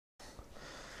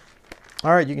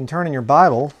All right, you can turn in your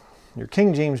Bible, your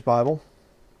King James Bible,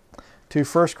 to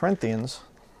 1 Corinthians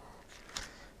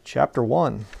chapter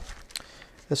 1.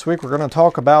 This week we're going to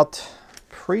talk about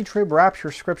pre-trib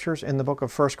rapture scriptures in the book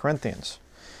of 1 Corinthians.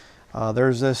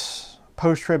 There's this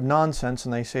post-trib nonsense,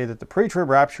 and they say that the pre-trib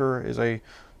rapture is a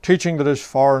teaching that is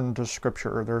foreign to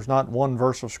Scripture. There's not one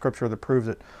verse of Scripture that proves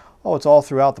it. Oh, it's all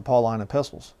throughout the Pauline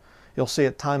epistles. You'll see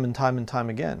it time and time and time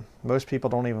again. Most people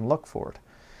don't even look for it.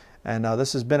 And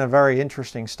this has been a very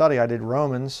interesting study. I did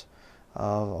Romans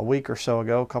a week or so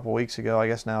ago, a couple weeks ago, I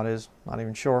guess now it is, not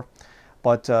even sure.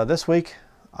 But this week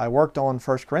I worked on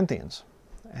 1 Corinthians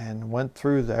and went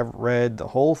through, read the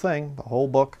whole thing, the whole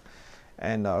book,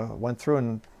 and went through,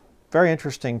 and very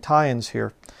interesting tie-ins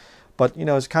here. But, you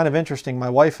know, it's kind of interesting.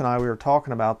 My wife and I, we were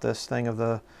talking about this thing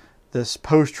of this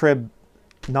post-trib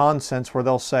nonsense where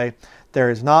they'll say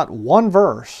there is not one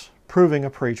verse proving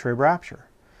a pre-trib rapture.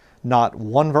 Not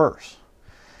one verse.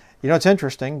 You know, it's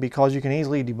interesting because you can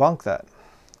easily debunk that.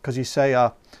 Because you say,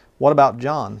 what about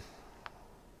John?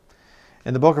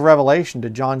 In the book of Revelation,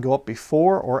 did John go up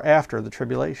before or after the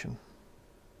tribulation?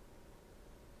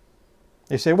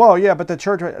 You say, well, yeah, but the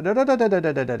church...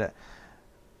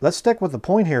 Let's stick with the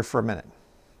point here for a minute.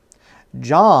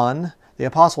 John, the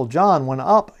Apostle John, went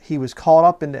up. He was caught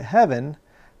up into heaven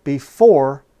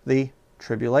before the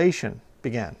tribulation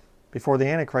began, before the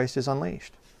Antichrist is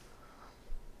unleashed.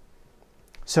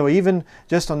 So even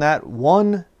just on that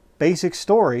one basic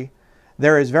story,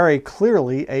 there is very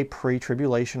clearly a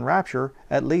pre-tribulation rapture,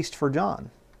 at least for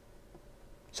John.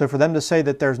 So for them to say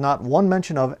that there's not one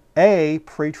mention of a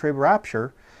pre-trib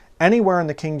rapture anywhere in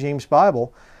the King James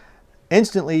Bible,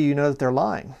 instantly you know that they're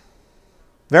lying.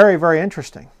 Very, very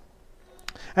interesting.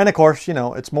 And of course, you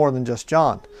know, it's more than just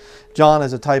John. John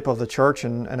is a type of the church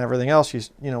and everything else. You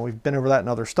know, we've been over that in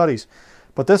other studies.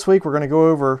 But this week we're going to go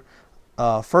over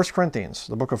 1 Corinthians,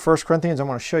 the book of 1 Corinthians. I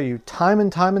want to show you time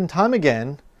and time and time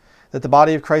again that the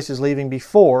body of Christ is leaving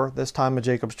before this time of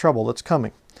Jacob's trouble that's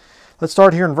coming. Let's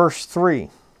start here in verse 3.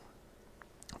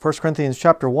 1 Corinthians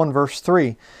chapter 1, verse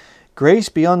 3. Grace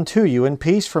be unto you and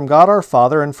peace from God our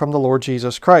Father and from the Lord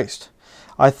Jesus Christ.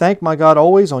 I thank my God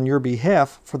always on your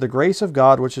behalf for the grace of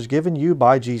God which is given you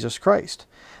by Jesus Christ,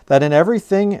 that in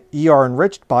everything ye are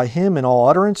enriched by him in all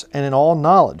utterance and in all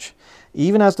knowledge,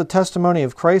 even as the testimony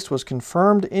of Christ was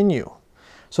confirmed in you,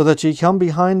 so that ye come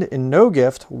behind in no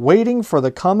gift, waiting for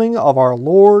the coming of our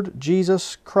Lord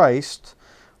Jesus Christ.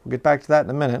 We'll get back to that in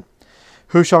a minute.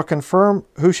 Who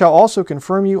shall also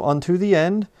confirm you unto the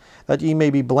end, that ye may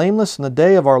be blameless in the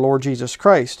day of our Lord Jesus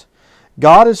Christ.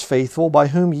 God is faithful, by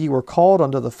whom ye were called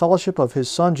unto the fellowship of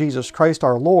his Son Jesus Christ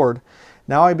our Lord.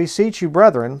 Now I beseech you,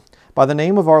 brethren, by the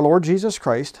name of our Lord Jesus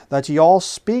Christ, that ye all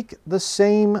speak the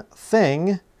same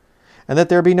thing, and that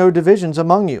there be no divisions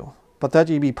among you, but that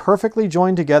ye be perfectly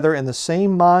joined together in the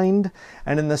same mind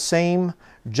and in the same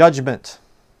judgment.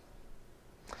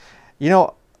 You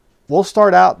know, we'll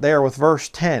start out there with verse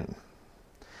 10.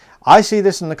 I see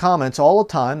this in the comments all the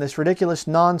time, this ridiculous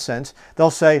nonsense. They'll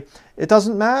say, it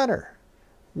doesn't matter.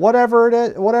 Whatever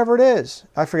it is.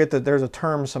 I forget that there's a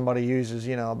term somebody uses,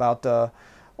 you know, about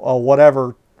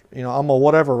whatever, you know, I'm a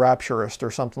whatever rapturist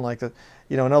or something like that.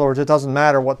 You know, in other words, it doesn't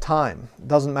matter what time. It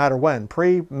doesn't matter when.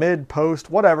 Pre, mid, post,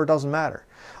 whatever, doesn't matter.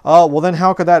 Well, then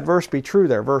how could that verse be true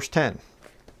there, verse 10?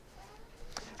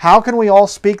 How can we all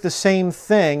speak the same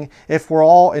thing if we're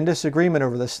all in disagreement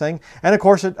over this thing? And of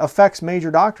course, it affects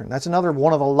major doctrine. That's another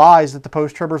one of the lies that the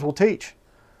post-tribbers will teach.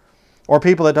 Or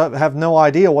people that have no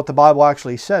idea what the Bible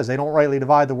actually says. They don't rightly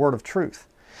divide the word of truth.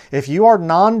 If you are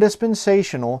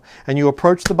non-dispensational and you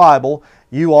approach the Bible,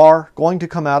 you are going to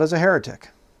come out as a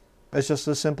heretic. It's just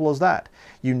as simple as that.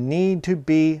 You need to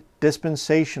be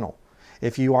dispensational.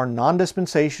 If you are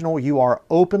non-dispensational, you are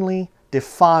openly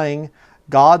defying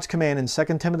God's command in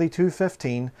 2 Timothy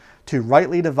 2:15 to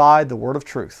rightly divide the word of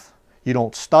truth. You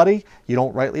don't study, you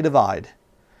don't rightly divide.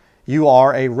 You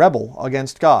are a rebel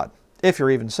against God, if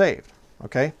you're even saved.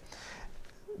 Okay?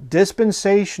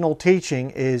 Dispensational teaching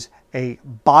is a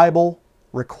Bible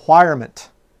requirement.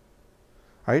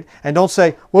 Right? And don't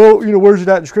say, well, you know, where's it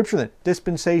at in Scripture then?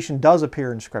 Dispensation does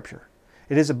appear in Scripture.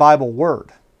 It is a Bible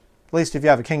word. At least if you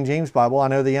have a King James Bible. I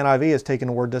know the NIV has taken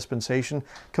the word dispensation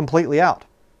completely out.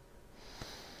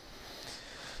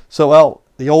 So, well,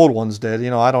 the old ones did. You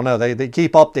know, I don't know. They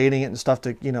keep updating it and stuff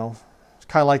to, you know, it's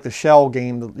kind of like the shell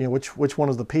game. You know, which one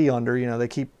is the P under? You know, they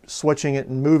keep switching it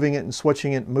and moving it and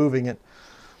switching it and moving it.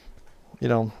 You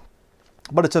know,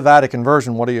 but it's a Vatican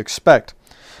version. What do you expect?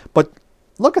 But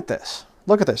look at this.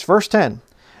 Look at this. Verse 10.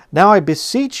 Now I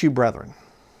beseech you, brethren.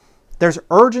 There's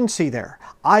urgency there.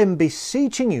 I am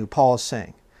beseeching you, Paul is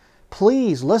saying.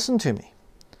 Please listen to me.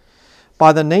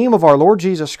 by the name of our Lord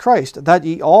Jesus Christ, that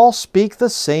ye all speak the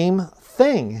same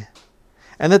thing,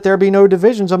 and that there be no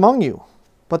divisions among you,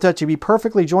 but that ye be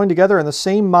perfectly joined together in the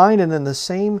same mind and in the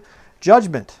same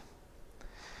judgment.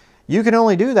 You can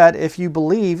only do that if you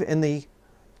believe in the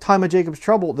time of Jacob's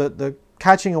trouble, the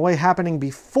catching away happening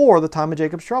before the time of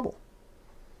Jacob's trouble.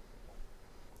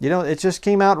 You know, it just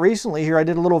came out recently here. I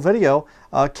did a little video.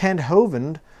 Kent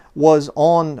Hovind was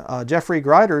on Jeffrey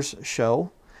Greider's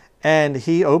show, and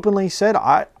he openly said,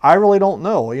 I really don't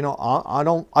know. You know, I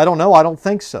don't know. I don't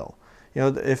think so. You know,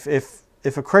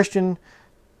 if a Christian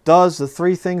does the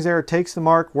three things there, takes the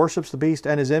mark, worships the beast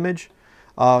and his image,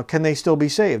 can they still be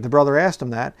saved? The brother asked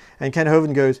him that, and Kent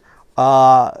Hovind goes,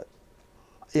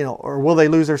 you know, or will they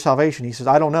lose their salvation? He says,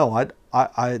 I don't know.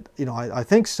 I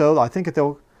think so. I think that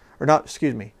they'll, or not,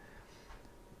 excuse me.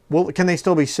 Well, can they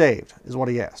still be saved, is what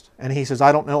he asked. And he says,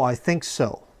 I don't know. I think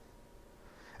so.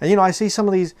 And, you know, I see some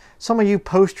of you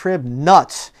post-trib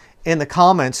nuts in the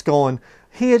comments going,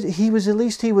 he was, at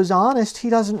least he was honest.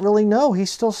 He doesn't really know. He's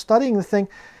still studying the thing.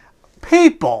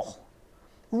 People,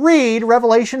 read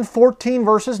Revelation 14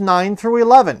 verses 9 through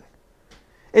 11.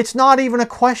 It's not even a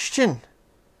question.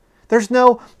 There's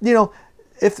no, you know,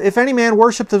 if any man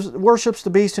worships the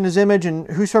beast in his image, and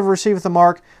whosoever receiveth the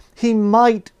mark, he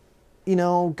might, you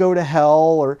know, go to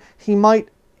hell, or he might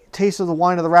taste of the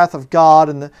wine of the wrath of God,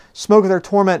 and the smoke of their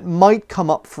torment might come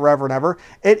up forever and ever.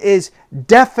 It is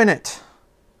definite.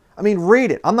 I mean,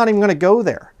 read it. I'm not even going to go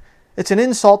there. It's an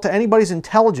insult to anybody's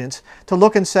intelligence to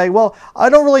look and say, well, I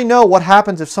don't really know what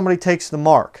happens if somebody takes the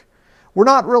mark. We're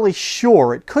not really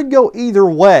sure. It could go either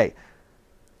way.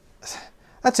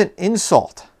 That's an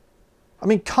insult. I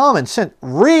mean, common sense.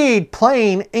 Read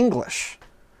plain English.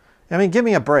 I mean, give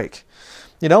me a break.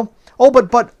 You know? Oh,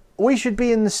 but we should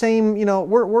be in the same, you know,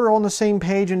 we're on the same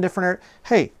page in different areas.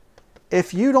 Hey,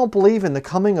 if you don't believe in the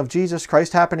coming of Jesus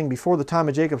Christ happening before the time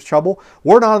of Jacob's trouble,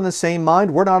 we're not in the same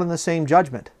mind. We're not in the same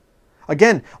judgment.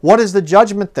 Again, what is the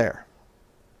judgment there?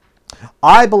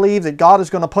 I believe that God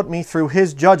is going to put me through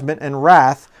his judgment and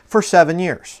wrath for 7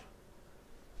 years.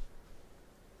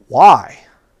 Why?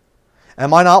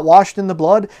 Am I not washed in the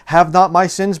blood? Have not my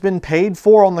sins been paid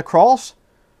for on the cross?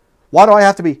 Why do I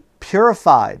have to be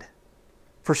purified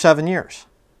for 7 years?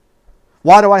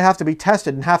 Why do I have to be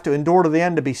tested and have to endure to the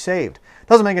end to be saved?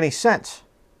 Doesn't make any sense.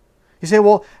 You say,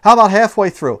 well, how about halfway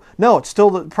through? No, it's still,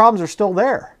 the problems are still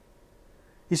there.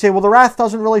 You say, well, the wrath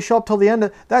doesn't really show up till the end.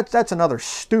 That's another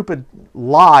stupid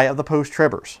lie of the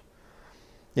post-tribbers.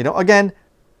 You know, again,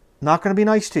 not going to be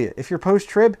nice to you. If you're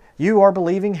post-trib, you are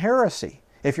believing heresy.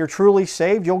 If you're truly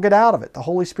saved, you'll get out of it. The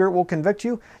Holy Spirit will convict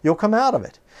you. You'll come out of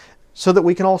it. So that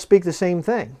we can all speak the same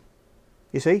thing.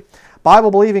 You see?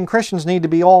 Bible-believing Christians need to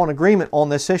be all in agreement on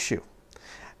this issue.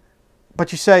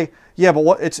 But you say, yeah, but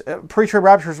what? It's pre-trib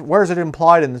rapture, where is it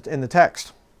implied in the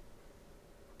text?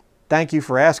 Thank you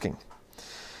for asking.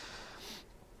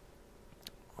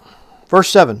 Verse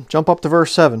 7. Jump up to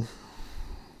verse 7.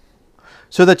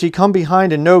 So that ye come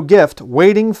behind in no gift,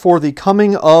 waiting for the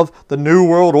coming of the New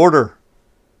World Order.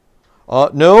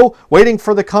 No, waiting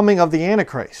for the coming of the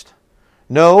Antichrist.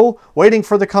 No, waiting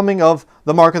for the coming of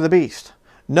the mark of the beast.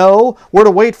 No, we're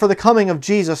to wait for the coming of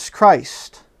Jesus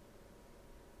Christ.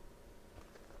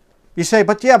 You say,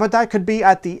 but yeah, but that could be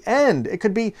at the end. It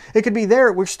could be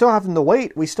there. We're still having to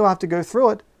wait. We still have to go through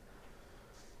it.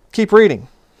 Keep reading.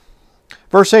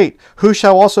 Verse 8, who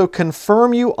shall also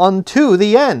confirm you unto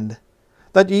the end,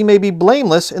 that ye may be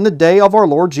blameless in the day of our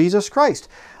Lord Jesus Christ.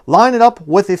 Line it up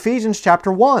with Ephesians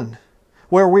chapter 1,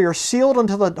 where we are sealed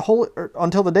until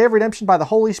the day of redemption by the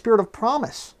Holy Spirit of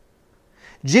promise.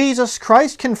 Jesus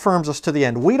Christ confirms us to the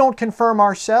end. We don't confirm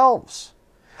ourselves.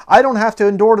 I don't have to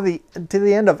endure to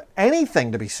the end of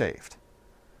anything to be saved.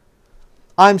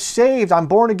 I'm saved. I'm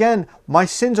born again. My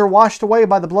sins are washed away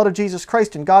by the blood of Jesus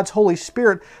Christ, and God's Holy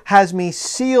Spirit has me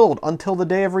sealed until the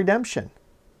day of redemption.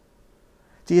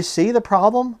 Do you see the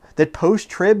problem that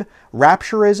post-trib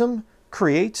rapturism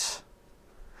creates?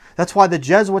 That's why the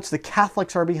Jesuits, the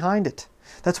Catholics are behind it.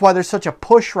 That's why there's such a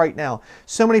push right now.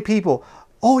 So many people,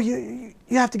 oh, you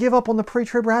have to give up on the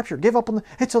pre-trib rapture. Give up on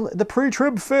the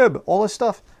pre-trib fib, all this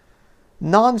stuff.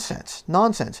 Nonsense.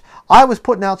 Nonsense. I was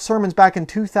putting out sermons back in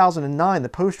 2009, the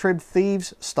post-trib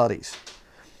thieves studies.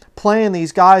 Playing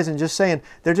these guys and just saying,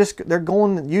 they're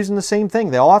going, using the same thing.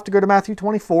 They all have to go to Matthew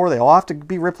 24. They all have to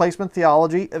be replacement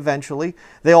theology eventually.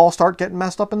 They all start getting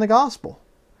messed up in the gospel.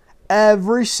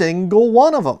 Every single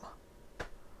one of them.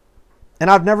 And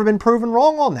I've never been proven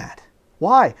wrong on that.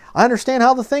 Why? I understand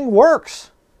how the thing works.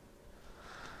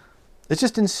 It's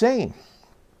just insane.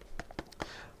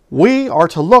 We are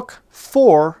to look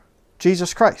for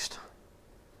Jesus Christ.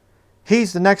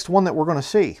 He's the next one that we're going to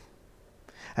see.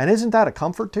 And isn't that a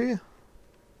comfort to you?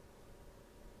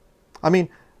 I mean,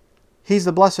 he's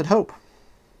the blessed hope.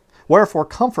 Wherefore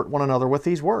comfort one another with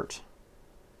these words.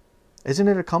 Isn't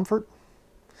it a comfort?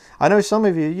 I know some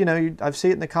of you, I've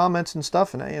seen it in the comments and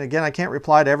stuff, and again, I can't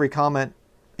reply to every comment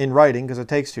in writing because it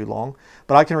takes too long,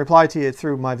 but I can reply to you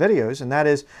through my videos, and that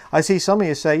is, I see some of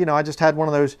you say, I just had one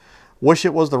of those wish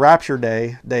it was the rapture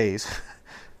days.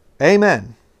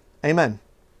 Amen. Amen.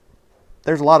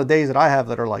 There's a lot of days that I have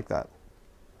that are like that.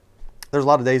 There's a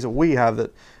lot of days that we have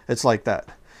that it's like that,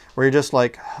 where you're just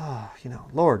like, oh,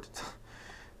 Lord,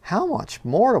 how much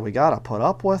more do we got to put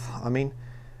up with? I mean,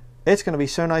 it's going to be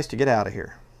so nice to get out of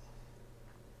here.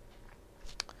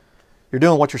 You're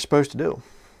doing what you're supposed to do,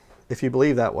 if you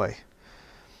believe that way.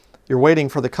 You're waiting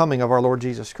for the coming of our Lord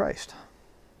Jesus Christ.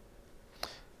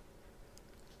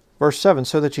 Verse 7,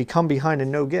 so that ye come behind in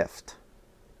no gift.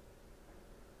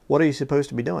 What are you supposed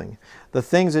to be doing? The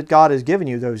things that God has given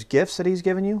you, those gifts that He's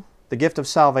given you, the gift of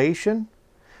salvation,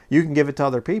 you can give it to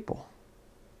other people.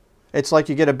 It's like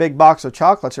you get a big box of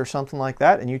chocolates or something like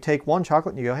that, and you take one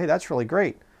chocolate and you go, hey, that's really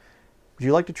great. Would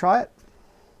you like to try it?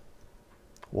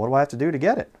 What do I have to do to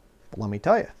get it? Well, let me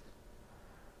tell you.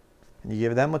 And you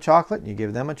give them a chocolate, and you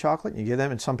give them a chocolate, and you give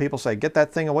them, and some people say, get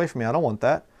that thing away from me, I don't want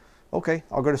that. Okay,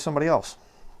 I'll go to somebody else.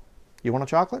 You want a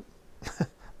chocolate?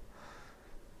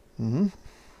 Mm-hmm.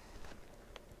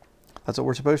 That's what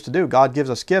we're supposed to do. God gives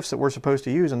us gifts that we're supposed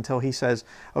to use until He says,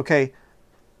 okay,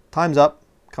 time's up,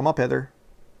 come up hither.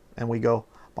 And we go,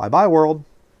 bye-bye world.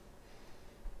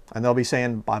 And they'll be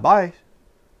saying, bye-bye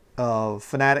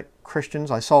fanatic Christians.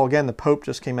 I saw again, the Pope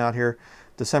just came out here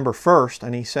December 1st,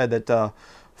 and he said that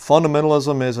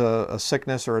fundamentalism is a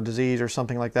sickness or a disease or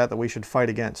something like that we should fight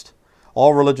against.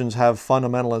 All religions have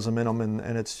fundamentalism in them,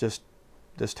 and it's just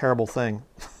this terrible thing.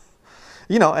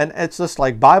 And it's just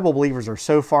like Bible believers are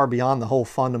so far beyond the whole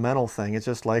fundamental thing. It's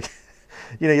just like,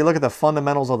 you look at the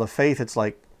fundamentals of the faith, it's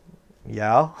like,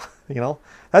 yeah,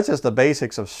 that's just the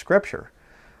basics of Scripture.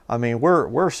 I mean,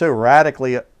 we're so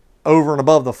radically over and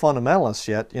above the fundamentalists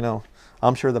yet,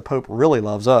 I'm sure the Pope really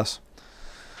loves us.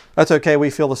 That's okay, we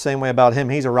feel the same way about him.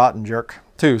 He's a rotten jerk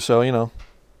too, so,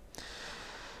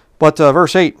 But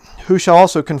verse 8, who shall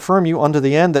also confirm you unto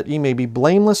the end, that ye may be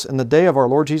blameless in the day of our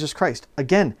Lord Jesus Christ.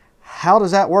 Again, how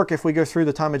does that work if we go through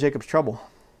the time of Jacob's trouble?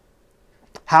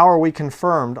 How are we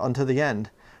confirmed unto the end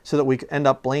so that we end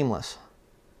up blameless?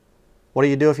 What do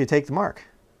you do if you take the mark?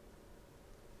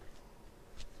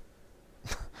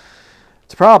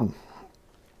 It's a problem.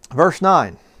 Verse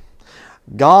 9,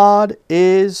 God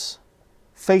is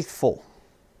faithful,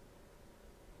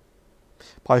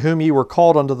 by whom ye were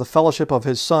called unto the fellowship of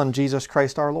His Son, Jesus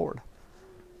Christ our Lord.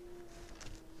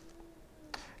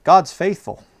 God's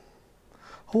faithful.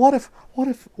 What if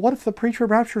the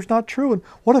pre-trib rapture is not true? And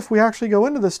what if we actually go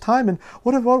into this time? And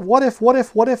what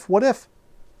if?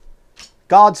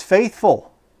 God's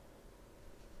faithful.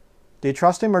 Do you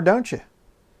trust Him or don't you?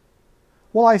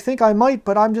 Well, I think I might,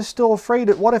 but I'm just still afraid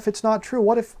that what if it's not true?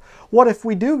 What if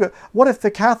we do go? What if the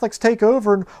Catholics take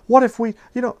over? And what if we,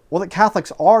 well, the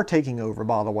Catholics are taking over,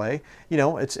 by the way.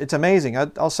 It's amazing.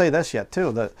 I'll say this yet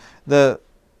too.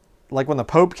 Like when the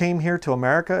Pope came here to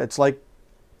America, it's like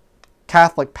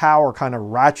Catholic power kind of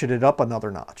ratcheted up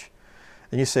another notch.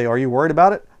 And you say, are you worried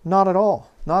about it? Not at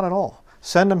all. Not at all.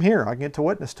 Send them here. I can get to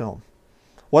witness to them.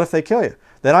 What if they kill you?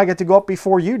 Then I get to go up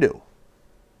before you do.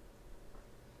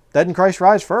 Didn't Christ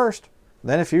rise first?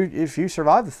 Then if you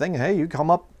survive the thing, hey, you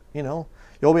come up, you'll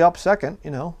be up second,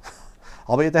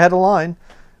 I'll be at the head of the line.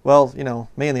 Well,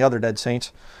 me and the other dead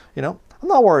saints, I'm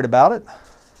not worried about it.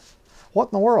 What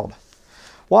in the world?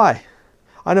 Why?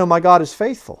 I know my God is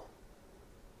faithful.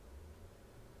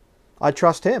 I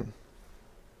trust Him.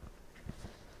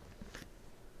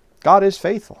 God is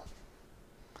faithful.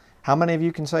 How many of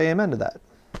you can say amen to that?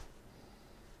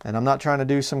 And I'm not trying to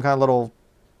do some kind of little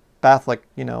Catholic,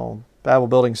 Bible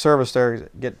building service there,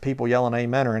 get people yelling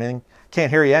amen or anything. Can't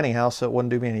hear you anyhow, so it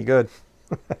wouldn't do me any good.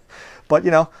 But,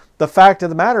 the fact of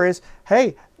the matter is,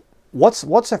 hey, what's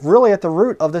really at the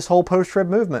root of this whole post-trib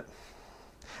movement?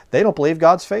 They don't believe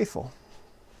God's faithful.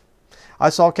 I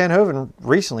saw Ken Hovind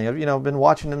recently. I've been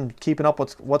watching him, keeping up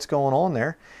what's going on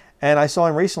there. And I saw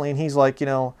him recently, and he's like,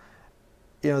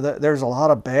 there's a lot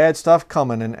of bad stuff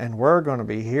coming, and we're going to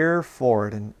be here for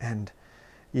it. And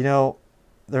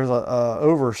there's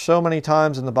over so many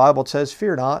times in the Bible it says,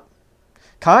 fear not.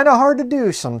 Kind of hard to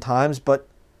do sometimes, but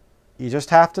you just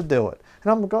have to do it.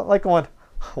 And I'm going,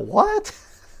 what?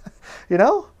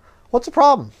 What's the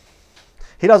problem?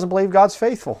 He doesn't believe God's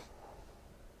faithful.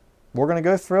 We're going to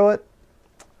go through it.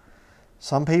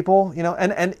 Some people,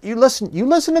 and you listen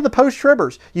to the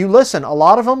post-tribbers. You listen, a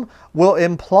lot of them will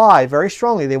imply very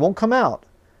strongly, they won't come out,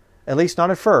 At least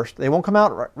not at first. They won't come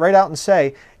out right out and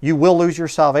say, you will lose your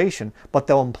salvation, but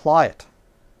they'll imply it.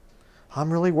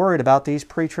 I'm really worried about these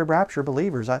pre-trib rapture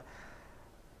believers. I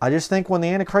just think when the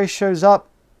Antichrist shows up,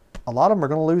 a lot of them are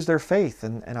going to lose their faith.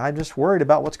 And I'm just worried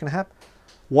about what's going to happen.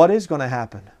 What is going to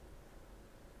happen?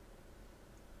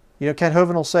 You know, Kent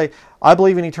Hovind will say, I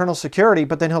believe in eternal security,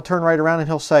 but then he'll turn right around and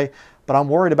he'll say, but I'm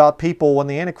worried about people when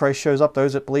the Antichrist shows up,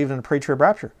 those that believe in a pre-trib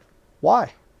rapture.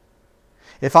 Why?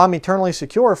 If I'm eternally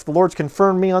secure, if the Lord's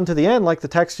confirmed me unto the end, like the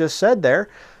text just said there,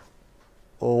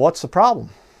 well, what's the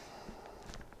problem?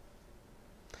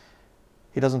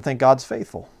 He doesn't think God's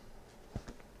faithful.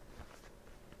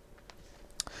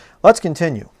 Let's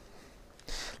continue.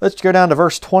 Let's go down to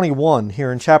verse 21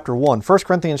 here in chapter 1. 1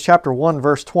 Corinthians chapter 1,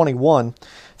 verse 21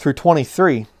 through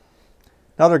 23.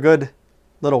 Another good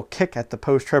little kick at the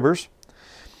post-tribbers.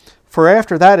 For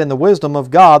after that, in the wisdom of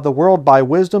God, the world by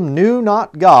wisdom knew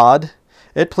not God.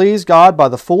 It pleased God by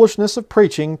the foolishness of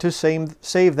preaching to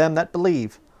save them that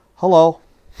believe. Hello.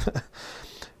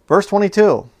 Verse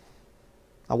 22.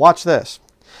 Now watch this.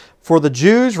 For the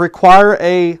Jews require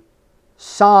a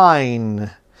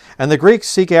sign, and the Greeks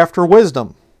seek after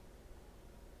wisdom.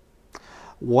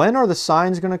 When are the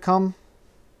signs going to come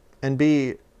and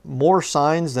be more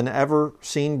signs than ever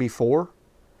seen before?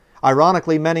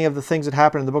 Ironically, many of the things that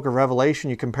happen in the book of Revelation,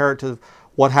 you compare it to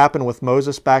what happened with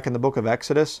Moses back in the book of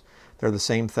Exodus, they're the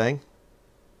same thing.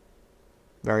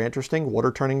 Very interesting.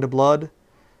 Water turning to blood,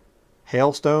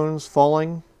 hailstones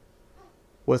falling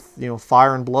with,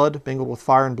 fire and blood, mingled with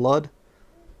fire and blood.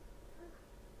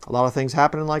 A lot of things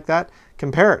happening like that.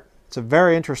 Compare it. It's a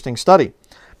very interesting study.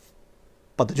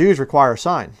 But the Jews require a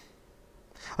sign.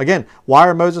 Again, why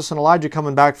are Moses and Elijah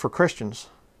coming back for Christians?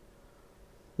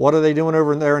 What are they doing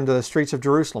over there in the streets of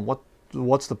Jerusalem?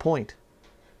 What's the point?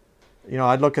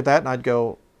 I'd look at that and I'd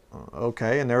go,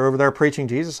 okay, and they're over there preaching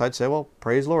Jesus. I'd say, well,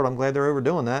 praise the Lord, I'm glad they're over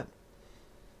doing that.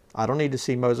 I don't need to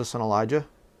see Moses and Elijah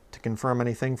to confirm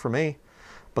anything for me.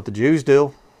 But the Jews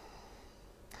do.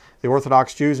 The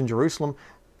Orthodox Jews in Jerusalem,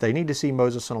 they need to see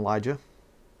Moses and Elijah.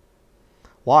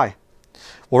 Why?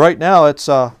 Well, right now,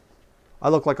 I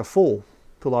look like a fool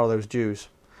to a lot of those Jews.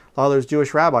 A lot of those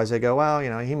Jewish rabbis, they go, well,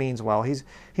 he means well. He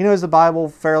knows the Bible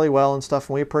fairly well and stuff,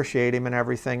 and we appreciate him and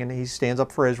everything, and he stands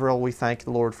up for Israel. We thank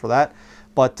the Lord for that.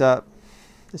 But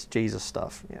it's Jesus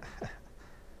stuff. Yeah.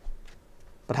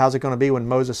 But how's it going to be when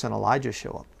Moses and Elijah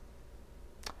show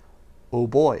up? Oh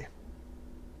boy.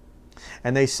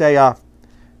 And they say,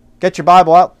 get your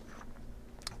Bible out.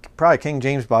 Probably King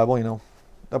James Bible,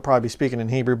 They'll probably be speaking in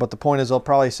Hebrew, but the point is they'll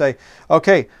probably say,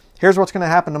 okay, here's what's going to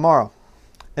happen tomorrow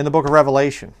in the book of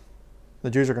Revelation.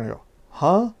 The Jews are going to go,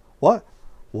 huh? What?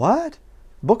 What?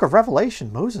 Book of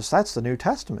Revelation, Moses, that's the New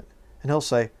Testament. And he'll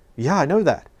say, yeah, I know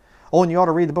that. Oh, and you ought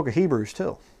to read the book of Hebrews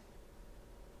too.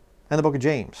 And the book of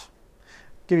James.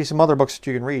 Give you some other books that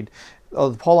you can read. Oh,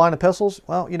 the Pauline epistles,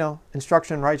 well,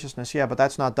 instruction in righteousness, yeah, but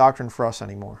that's not doctrine for us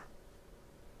anymore.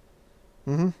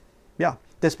 Yeah,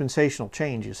 dispensational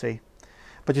change, you see.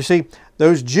 But you see,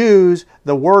 those Jews,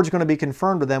 the word's going to be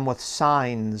confirmed to them with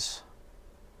signs.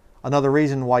 Another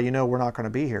reason why we're not going to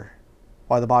be here.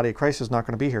 Why the body of Christ is not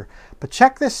going to be here. But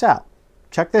check this out.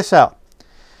 Check this out.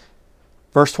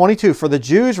 Verse 22, for the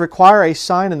Jews require a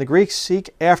sign and the Greeks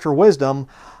seek after wisdom,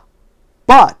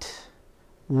 but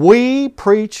we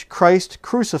preach Christ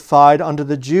crucified, unto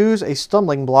the Jews a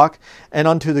stumbling block, and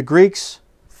unto the Greeks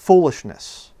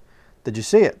foolishness. Did you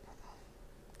see it?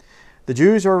 The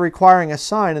Jews are requiring a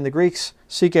sign and the Greeks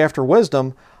seek after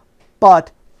wisdom,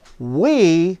 but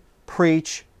we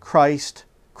preach Christ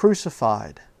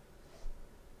crucified.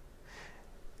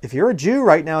 If you're a Jew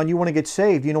right now and you want to get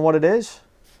saved, you know what it is?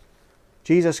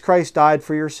 Jesus Christ died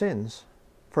for your sins.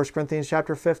 1 Corinthians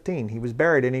chapter 15. He was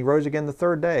buried and he rose again the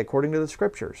third day according to the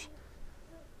Scriptures.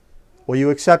 Will you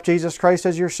accept Jesus Christ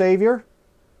as your Savior?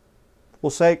 We'll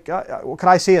say, can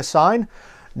I see a sign?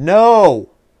 No.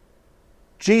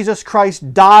 Jesus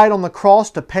Christ died on the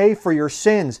cross to pay for your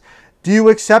sins. Do you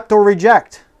accept or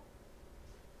reject?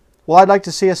 Well, I'd like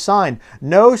to see a sign.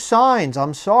 No signs,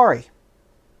 I'm sorry.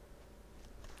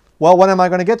 Well, when am I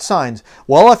going to get signs?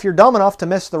 Well, if you're dumb enough to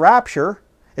miss the rapture,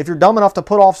 if you're dumb enough to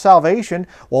put off salvation,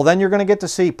 well, then you're going to get to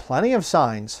see plenty of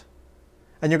signs.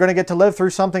 And you're going to get to live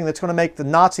through something that's going to make the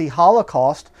Nazi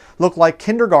Holocaust look like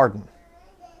kindergarten.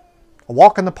 A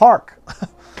walk in the park.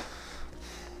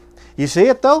 You see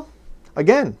it, though?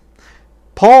 Again,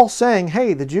 Paul saying,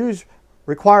 hey, the Jews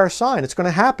require a sign. It's going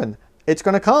to happen. It's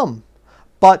going to come.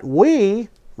 But we,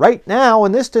 right now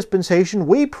in this dispensation,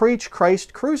 we preach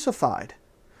Christ crucified.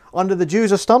 Unto the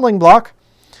Jews a stumbling block,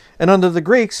 and unto the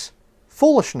Greeks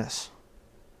foolishness.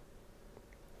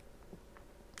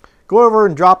 Go over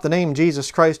and drop the name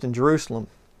Jesus Christ in Jerusalem.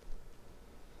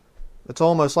 It's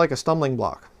almost like a stumbling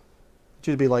block.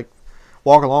 You'd be like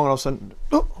walking along and all of a sudden,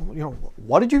 oh,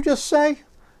 what did you just say?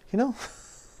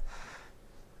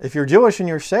 If you're Jewish and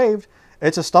you're saved,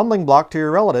 it's a stumbling block to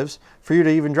your relatives for you to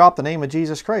even drop the name of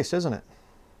Jesus Christ, isn't it?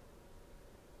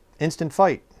 Instant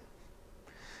fight.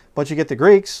 But you get the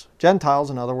Greeks, Gentiles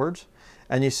in other words,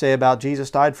 and you say about Jesus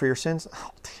died for your sins.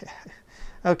 Oh,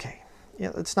 okay,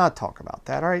 let's not talk about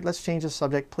that. All right, let's change the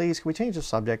subject. Please, can we change the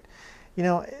subject?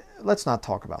 Let's not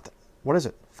talk about that. What is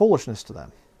it? Foolishness to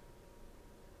them.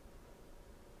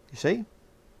 You see?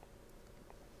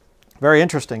 Very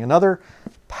interesting. Another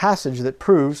passage that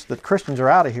proves that Christians are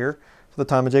out of here for the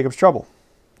time of Jacob's trouble.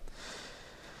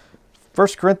 1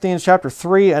 Corinthians chapter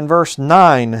 3 and verse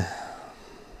 9. It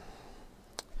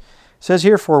says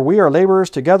here, "For we are laborers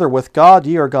together with God.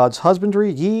 Ye are God's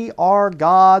husbandry. Ye are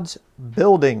God's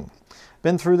building."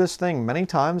 Been through this thing many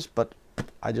times, but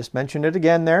I just mentioned it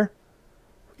again there.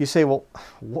 You say, well,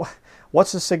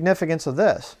 what's the significance of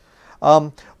this?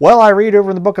 Well, I read over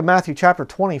in the book of Matthew chapter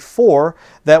 24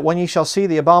 that when ye shall see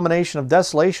the abomination of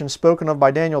desolation spoken of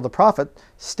by Daniel the prophet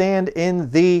stand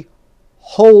in the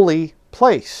holy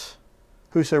place.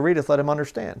 Whoso readeth, let him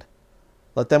understand.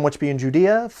 Let them which be in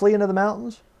Judea flee into the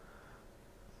mountains.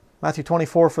 Matthew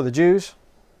 24 for the Jews.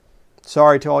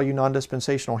 Sorry to all you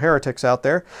non-dispensational heretics out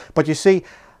there. But you see,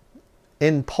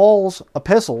 in Paul's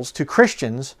epistles to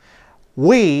Christians,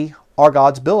 we are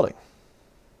God's building.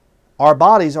 Our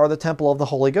bodies are the temple of the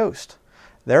Holy Ghost.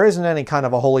 There isn't any kind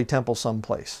of a holy temple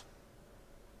someplace.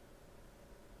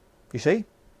 You see?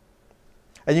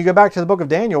 And you go back to the book of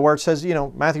Daniel where it says,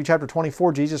 Matthew chapter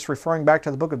 24, Jesus referring back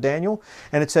to the book of Daniel,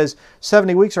 and it says,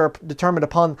 70 weeks are determined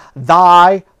upon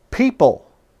thy people.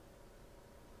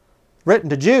 Written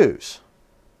to Jews.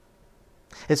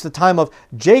 It's the time of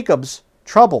Jacob's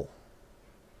trouble.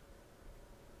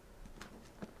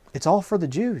 It's all for the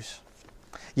Jews.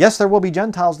 Yes, there will be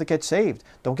Gentiles that get saved.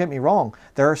 Don't get me wrong.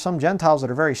 There are some Gentiles that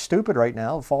are very stupid right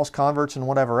now, false converts and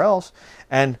whatever else,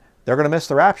 and they're going to miss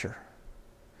the rapture.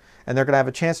 And they're going to have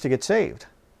a chance to get saved.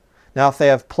 Now, if they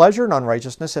have pleasure in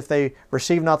unrighteousness, if they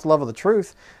receive not the love of the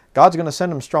truth, God's going to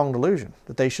send them strong delusion,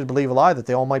 that they should believe a lie, that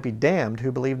they all might be damned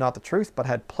who believed not the truth, but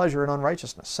had pleasure in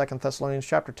unrighteousness. 2 Thessalonians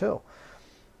chapter 2.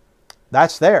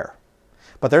 That's there.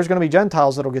 But there's going to be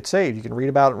Gentiles that will get saved. You can read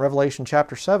about it in Revelation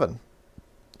chapter 7.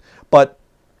 But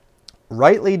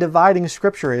rightly dividing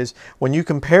Scripture is when you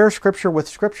compare Scripture with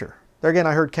Scripture. There again,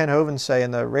 I heard Ken Hovind say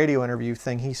in the radio interview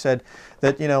thing, he said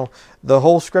that, the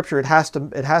whole Scripture, it has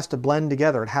to blend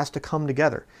together. It has to come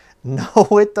together. No,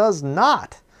 it does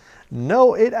not.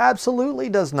 No, it absolutely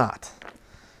does not.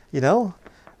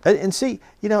 And see,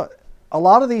 a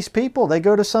lot of these people, they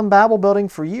go to some Bible building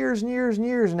for years and years and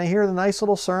years, and they hear the nice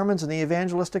little sermons and the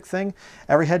evangelistic thing,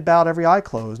 every head bowed, every eye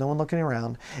closed, no one looking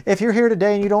around. If you're here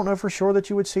today and you don't know for sure that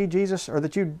you would see Jesus or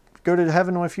that you'd go to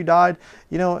heaven if you died,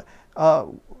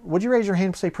 would you raise your hand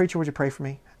and say, "Preacher, would you pray for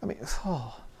me?" I mean,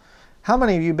 how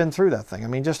many of you have been through that thing? I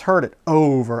mean, just heard it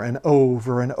over and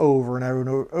over and over and over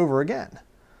and over again,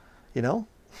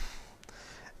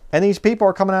 And these people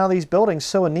are coming out of these buildings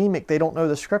so anemic they don't know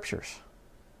the Scriptures.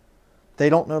 They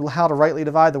don't know how to rightly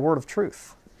divide the word of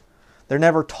truth. They're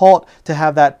never taught to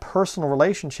have that personal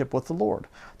relationship with the Lord,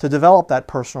 to develop that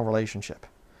personal relationship.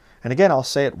 And again, I'll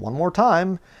say it one more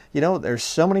time. There's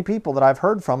so many people that I've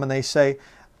heard from, and they say,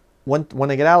 when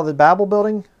they get out of the Bible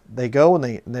building, they go and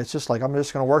it's just like, I'm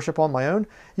just going to worship on my own.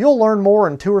 You'll learn more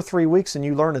in 2 or 3 weeks than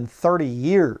you learn in 30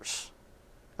 years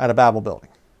at a Bible building.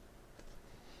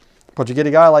 But you get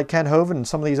a guy like Ken Hovind and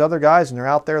some of these other guys, and they're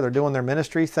out there, they're doing their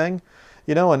ministry thing,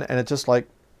 and it's just like,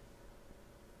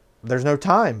 there's no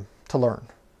time to learn.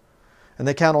 And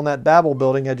they count on that Bible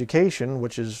building education,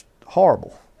 which is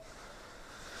horrible.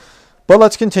 But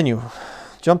let's continue.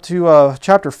 Jump to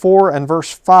chapter 4 and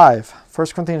verse 5. 1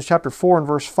 Corinthians chapter 4 and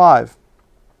verse 5.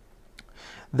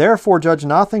 "Therefore judge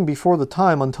nothing before the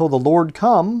time until the Lord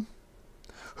come,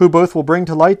 who both will bring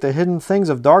to light the hidden things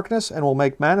of darkness and will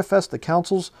make manifest the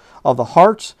counsels of the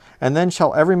hearts, and then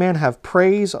shall every man have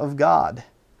praise of God."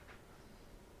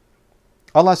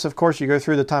 Unless, of course, you go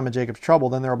through the time of Jacob's trouble,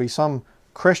 then there will be some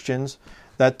Christians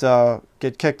that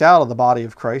get kicked out of the body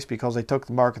of Christ because they took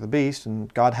the mark of the beast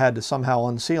and God had to somehow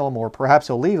unseal them, or perhaps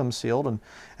He'll leave them sealed. And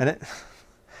it,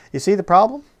 you see the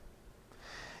problem?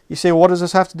 You say, well, what does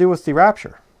this have to do with the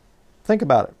rapture? Think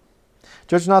about it.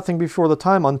 "Judge nothing before the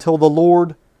time until the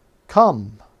Lord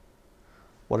come."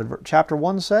 What did chapter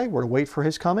 1 say? We're to wait for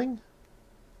His coming.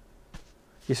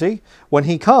 You see, when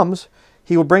He comes,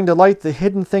 He will bring to light the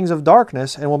hidden things of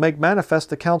darkness and will make manifest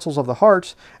the counsels of the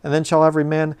hearts, and then shall every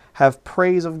man have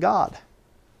praise of God.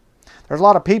 There's a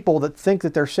lot of people that think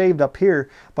that they're saved up here,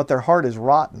 but their heart is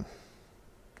rotten,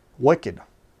 wicked.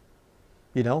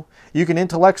 You know, you can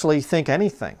intellectually think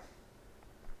anything,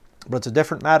 but it's a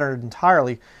different matter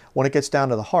entirely when it gets down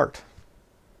to the heart.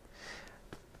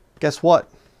 Guess what?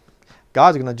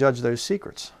 God's going to judge those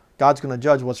secrets. God's going to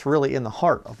judge what's really in the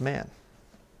heart of man.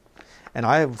 And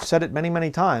I have said it many,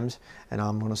 many times, and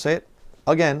I'm going to say it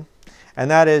again,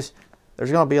 and that is,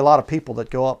 there's going to be a lot of people that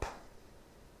go up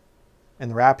in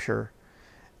the rapture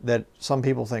that some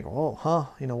people think, oh,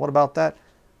 you know, what about that?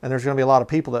 And there's going to be a lot of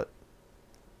people that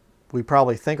we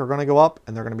probably think are going to go up,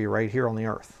 and they're going to be right here on the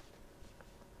earth.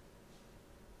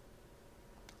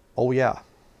 Oh yeah.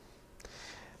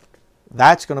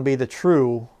 That's going to be the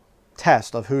true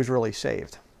test of who's really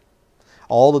saved.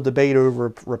 All the debate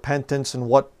over repentance and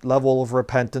what level of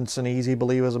repentance and easy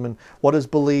believism and what does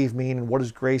believe mean and what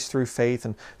does grace through faith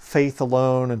and faith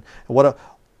alone and the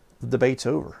debate's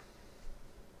over.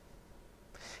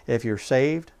 If you're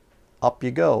saved, up you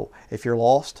go. If you're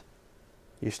lost,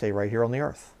 you stay right here on the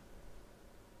earth.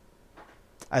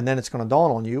 And then it's going to dawn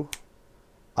on you,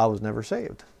 I was never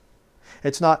saved.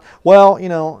 It's not, well, you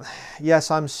know,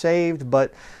 yes, I'm saved,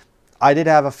 but I did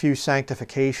have a few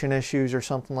sanctification issues or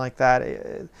something like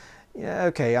that. Yeah,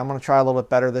 okay, I'm going to try a little bit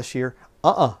better this year.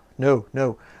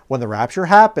 No. When the rapture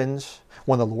happens,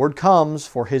 when the Lord comes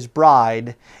for His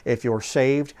bride, if you're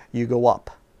saved, you go up.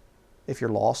 If you're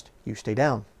lost, you stay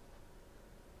down.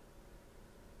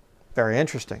 Very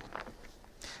interesting.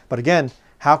 But again,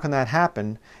 how can that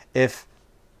happen if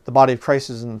the body of Christ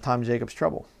is in the time of Jacob's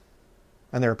trouble?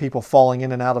 And there are people falling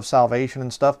in and out of salvation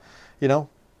and stuff. You know,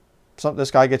 this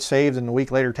guy gets saved and a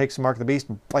week later takes the mark of the beast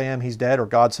and bam, he's dead. Or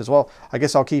God says, well, I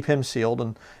guess I'll keep him sealed.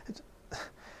 And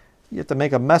you have to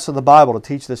make a mess of the Bible to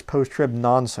teach this post-trib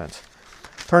nonsense.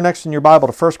 Turn next in your Bible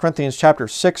to 1 Corinthians chapter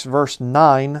 6, verse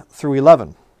 9 through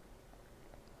 11.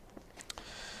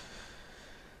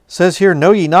 It says here,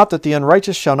 know ye not that the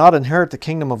unrighteous shall not inherit the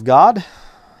kingdom of God?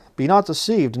 Be not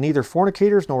deceived, neither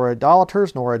fornicators, nor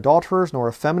idolaters, nor adulterers, nor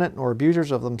effeminate, nor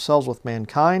abusers of themselves with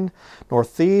mankind, nor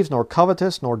thieves, nor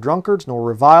covetous, nor drunkards, nor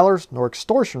revilers, nor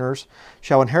extortioners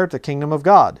shall inherit the kingdom of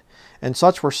God. And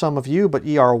such were some of you, but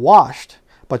ye are washed,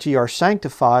 but ye are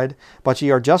sanctified, but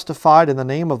ye are justified in the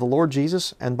name of the Lord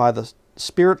Jesus and by the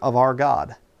Spirit of our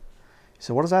God.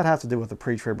 So what does that have to do with the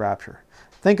pre-trib rapture?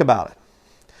 Think about it.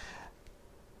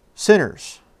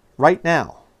 Sinners, right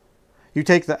now, you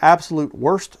take the absolute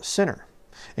worst sinner,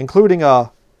 including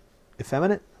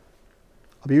effeminate,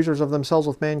 abusers of themselves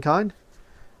with mankind,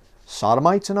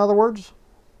 sodomites in other words,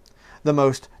 the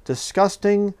most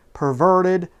disgusting,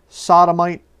 perverted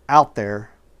sodomite out there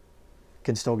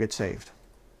can still get saved.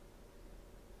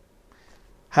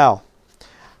 How?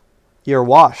 Ye are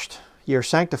washed, ye are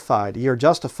sanctified, ye are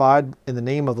justified in the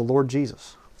name of the Lord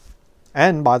Jesus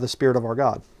and by the Spirit of our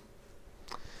God.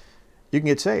 You can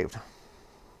get saved.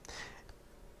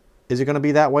 Is it going to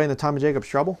be that way in the time of Jacob's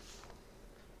trouble?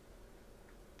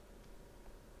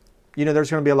 You know, there's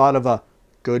going to be a lot of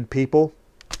good people.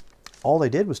 All they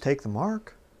did was take the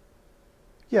mark.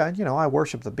 Yeah, you know, I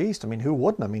worship the beast. I mean, who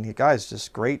wouldn't? I mean, the guy's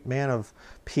just great man of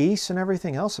peace and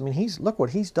everything else. I mean, look what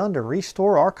he's done to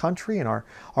restore our country and our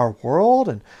world.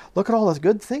 And look at all the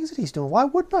good things that he's doing. Why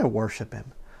wouldn't I worship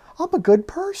him? I'm a good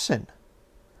person.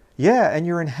 Yeah, and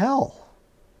you're in hell.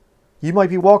 You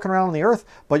might be walking around on the earth,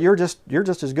 but you're just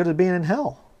as good as being in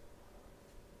hell.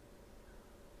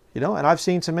 You know, and I've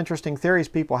seen some interesting theories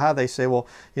people have. They say, well,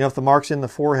 you know, if the mark's in the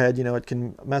forehead, you know, it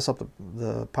can mess up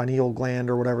the pineal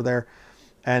gland or whatever there.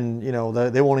 And, you know,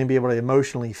 they won't even be able to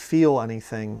emotionally feel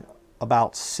anything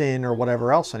about sin or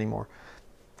whatever else anymore.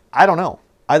 I don't know.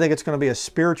 I think it's going to be a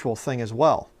spiritual thing as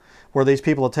well, where these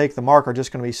people that take the mark are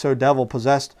just going to be so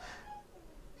devil-possessed,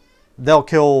 they'll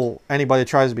kill anybody that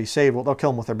tries to be saved. Well, they'll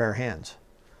kill them with their bare hands,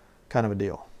 kind of a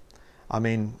deal. I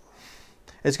mean,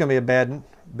 it's going to be a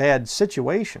bad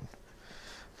situation.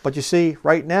 But you see,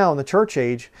 right now in the church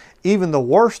age, even the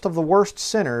worst of the worst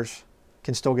sinners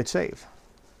can still get saved.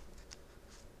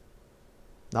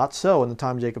 Not so in the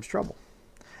time of Jacob's trouble.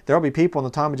 There will be people in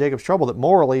the time of Jacob's trouble that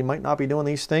morally might not be doing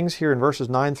these things here in verses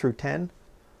 9 through 10.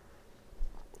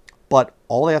 But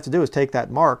all they have to do is take that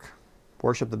mark,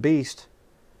 worship the beast,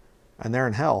 and they're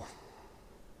in hell.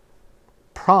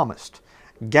 Promised,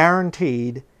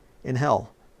 guaranteed in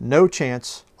hell. No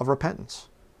chance of repentance.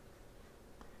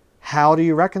 How do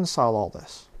you reconcile all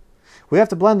this? We have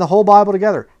to blend the whole Bible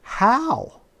together.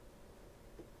 How?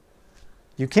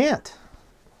 You can't.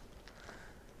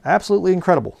 Absolutely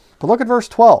incredible. But look at verse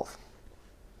 12.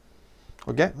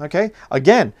 Okay?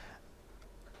 Again,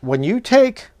 when you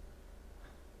take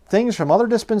things from other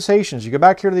dispensations, you go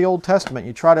back here to the Old Testament,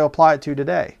 you try to apply it to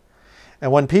today.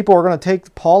 And when people are going to take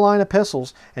the Pauline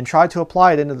epistles and try to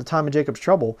apply it into the time of Jacob's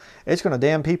trouble, it's going to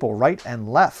damn people right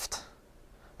and left.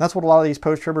 That's what a lot of these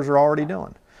post-tribbers are already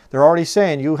doing. They're already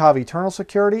saying you have eternal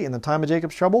security in the time of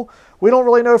Jacob's trouble. We don't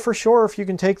really know for sure if you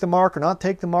can take the mark or not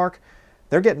take the mark.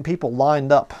 They're getting people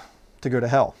lined up to go to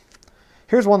hell.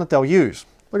 Here's one that they'll use.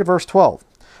 Look at verse 12.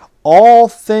 All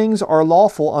things are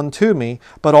lawful unto me,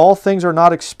 but all things are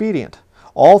not expedient.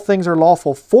 All things are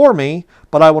lawful for me,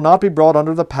 but I will not be brought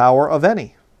under the power of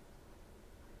any.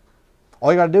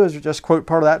 All you got to do is just quote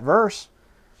part of that verse.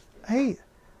 Hey,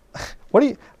 what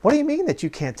do you mean that you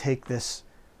can't take this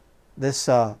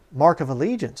mark of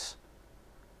allegiance?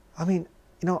 I mean,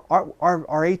 you know, our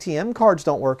ATM cards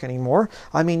don't work anymore.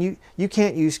 I mean, you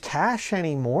can't use cash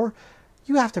anymore.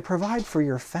 You have to provide for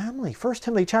your family. 1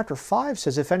 Timothy chapter 5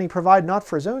 says, if any provide not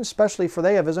for his own, especially for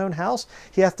they of his own house,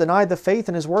 he hath denied the faith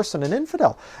and is worse than an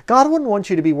infidel. God wouldn't want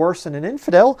you to be worse than an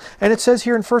infidel. And it says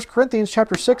here in 1 Corinthians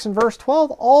chapter 6 and verse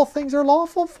 12, all things are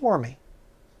lawful for me.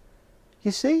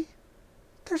 You see,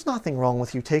 there's nothing wrong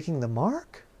with you taking the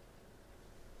mark.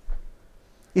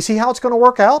 You see how it's going to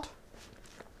work out?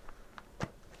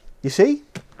 You see?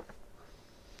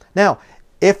 Now,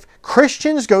 if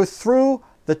Christians go through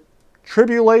the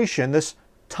tribulation, this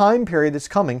time period that's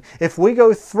coming, if we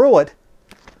go through it,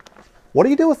 what do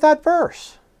you do with that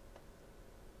verse?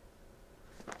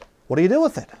 What do you do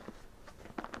with it?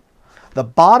 The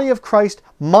body of Christ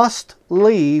must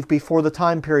leave before the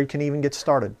time period can even get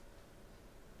started.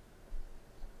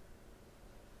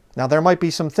 Now, there might be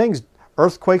some things,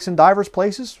 earthquakes in divers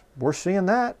places, we're seeing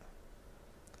that.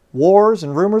 Wars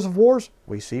and rumors of wars,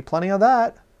 we see plenty of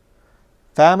that.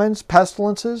 Famines,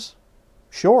 pestilences,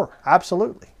 sure,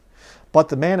 absolutely. But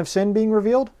the man of sin being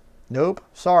revealed? Nope,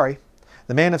 sorry.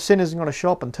 The man of sin isn't going to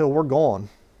show up until we're gone.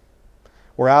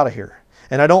 We're out of here.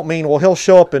 And I don't mean, well, he'll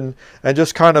show up and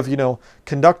just kind of, you know,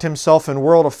 conduct himself in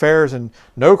world affairs and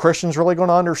no Christian's really going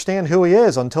to understand who he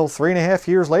is until 3.5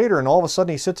 years later, and all of a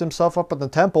sudden he sits himself up in the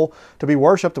temple to be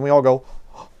worshipped and we all go,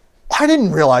 I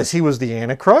didn't realize he was the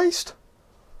Antichrist.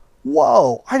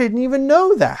 Whoa, I didn't even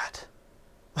know that.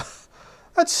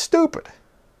 That's stupid.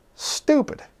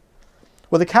 Stupid.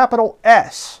 With a capital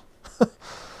S.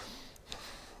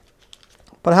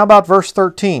 But how about verse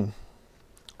 13?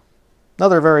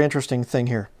 Another very interesting thing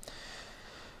here.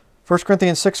 1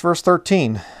 Corinthians 6 verse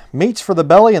 13. Meats for the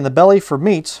belly and the belly for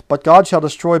meats, but God shall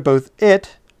destroy both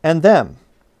it and them.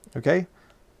 Okay?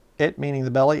 It meaning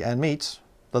the belly and meats,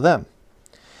 the them.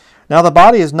 Now the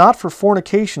body is not for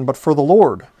fornication, but for the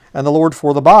Lord, and the Lord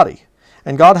for the body.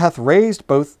 And God hath raised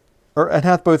both,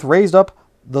 hath both raised up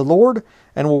the Lord,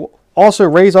 and will also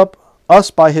raise up us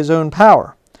by his own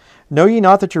power. Know ye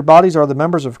not that your bodies are the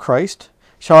members of Christ?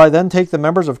 Shall I then take the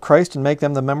members of Christ and make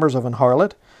them the members of an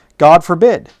harlot? God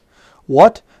forbid.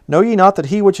 What? Know ye not that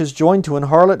he which is joined to an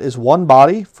harlot is one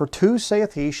body? For two,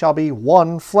 saith he, shall be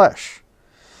one flesh.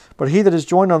 But he that is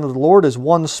joined unto the Lord is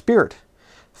one spirit.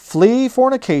 Flee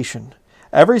fornication.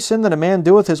 Every sin that a man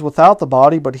doeth is without the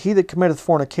body, but he that committeth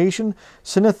fornication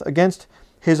sinneth against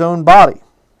his own body.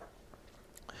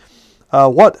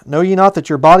 What? Know ye not that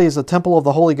your body is the temple of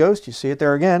the Holy Ghost? You see it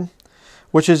there again.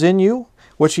 Which is in you,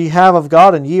 which ye have of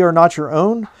God, and ye are not your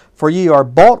own. For ye are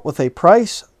bought with a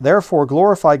price. Therefore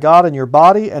glorify God in your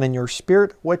body and in your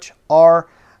spirit, which are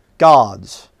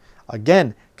God's.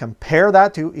 Again, compare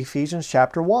that to Ephesians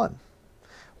chapter 1.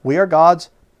 We are God's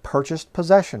purchased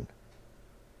possession.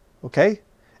 Okay?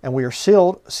 And we are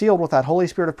sealed with that Holy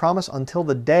Spirit of promise until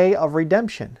the day of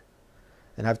redemption.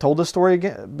 And I've told this story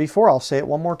again before. I'll say it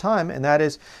one more time. And that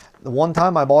is the one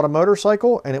time I bought a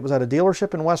motorcycle and it was at a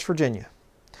dealership in West Virginia.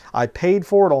 I paid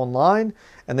for it online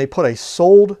and they put a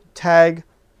sold tag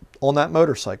on that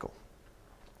motorcycle.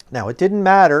 Now, it didn't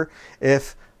matter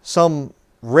if some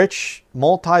rich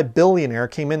multi-billionaire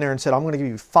came in there and said, I'm going to give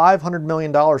you $500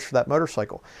 million for that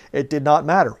motorcycle. It did not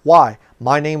matter. Why?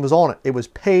 My name was on it. It was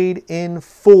paid in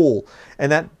full.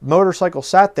 And that motorcycle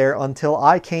sat there until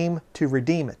I came to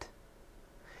redeem it.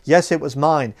 Yes, it was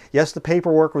mine. Yes, the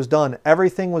paperwork was done.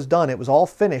 Everything was done. It was all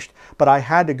finished. But I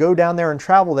had to go down there and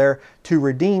travel there to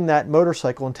redeem that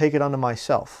motorcycle and take it unto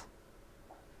myself.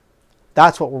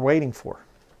 That's what we're waiting for.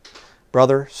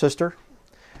 Brother, sister,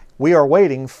 we are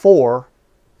waiting for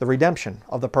the redemption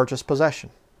of the purchased possession.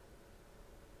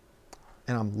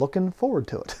 And I'm looking forward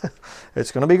to it.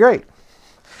 It's going to be great.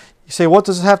 You say, what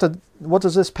does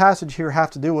this passage here have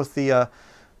to do with the,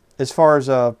 as far as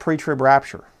pre-trib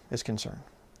rapture is concerned?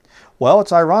 Well,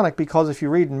 it's ironic because if you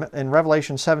read in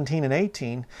Revelation 17 and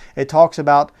 18, it talks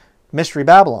about Mystery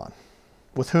Babylon,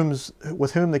 with whom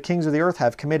the kings of the earth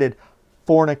have committed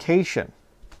fornication.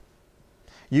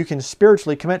 You can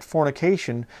spiritually commit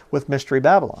fornication with Mystery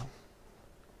Babylon.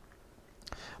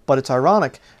 But it's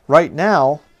ironic. Right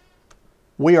now,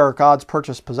 we are God's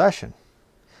purchased possession.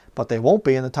 But they won't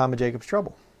be in the time of Jacob's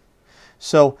trouble.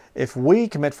 So if we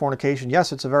commit fornication,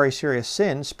 yes, it's a very serious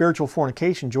sin. Spiritual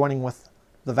fornication, joining with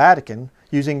the Vatican,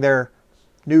 using their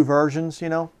new versions,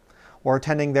 or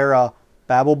attending their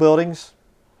Babel buildings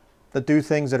that do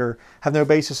things that have no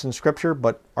basis in Scripture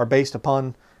but are based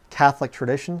upon Catholic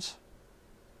traditions.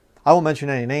 I won't mention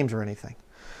any names or anything,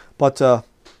 but I'll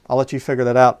let you figure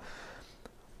that out.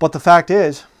 But the fact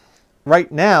is,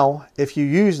 right now, if you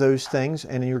use those things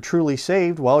and you're truly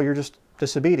saved, well, you're just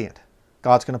disobedient.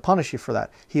 God's going to punish you for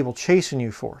that. He will chasten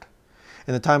you for it.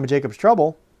 In the time of Jacob's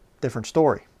trouble, different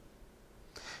story.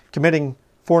 Committing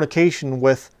fornication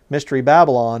with Mystery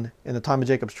Babylon in the time of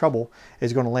Jacob's trouble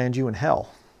is going to land you in hell.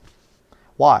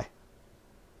 Why?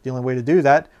 The only way to do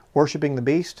that, worshiping the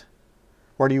beast.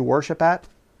 Where do you worship at?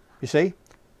 You see?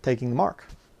 Taking the mark.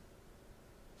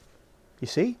 You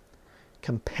see?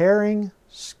 Comparing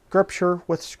Scripture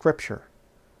with Scripture.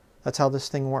 That's how this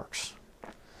thing works.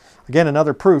 Again,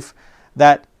 another proof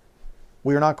that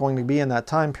we are not going to be in that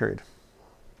time period.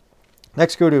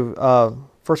 Next, go to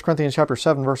 1 Corinthians chapter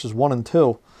 7, verses 1 and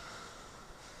 2.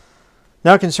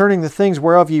 Now concerning the things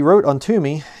whereof ye wrote unto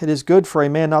me, it is good for a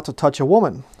man not to touch a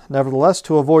woman. Nevertheless,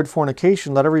 to avoid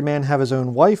fornication, let every man have his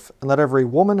own wife, and let every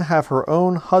woman have her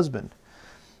own husband.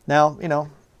 Now,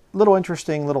 little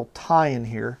interesting little tie-in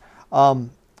here.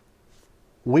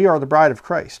 We are the bride of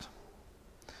Christ.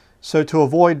 So to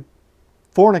avoid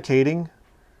fornicating,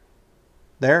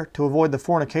 to avoid the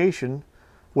fornication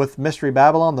with Mystery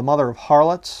Babylon, the mother of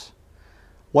harlots,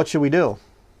 what should we do?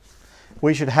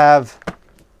 We should have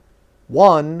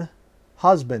one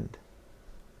husband.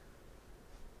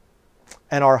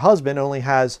 And our husband only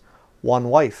has one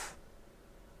wife.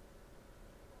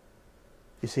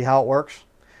 You see how it works?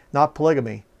 Not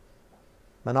polygamy,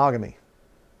 monogamy.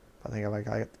 I think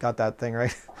I got that thing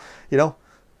right.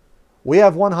 We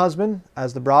have one husband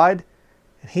as the bride,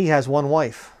 and he has one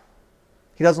wife.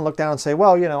 He doesn't look down and say,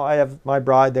 well, I have my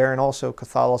bride there, and also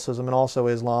Catholicism, and also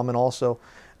Islam, and also...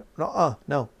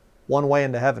 No. One way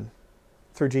into heaven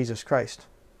through Jesus Christ.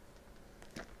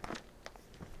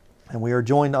 And we are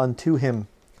joined unto him,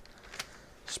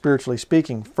 spiritually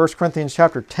speaking. 1 Corinthians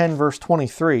chapter 10, verse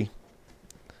 23.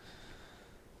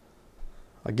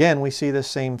 Again, we see this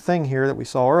same thing here that we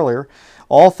saw earlier.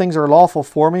 All things are lawful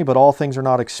for me, but all things are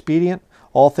not expedient.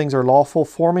 All things are lawful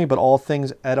for me, but all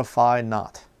things edify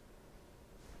not.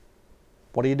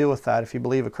 What do you do with that if you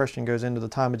believe a Christian goes into the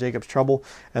time of Jacob's trouble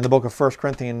and the book of 1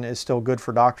 Corinthians is still good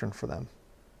for doctrine for them?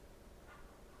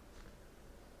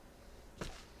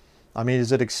 I mean,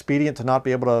 is it expedient to not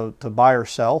be able to buy or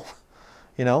sell?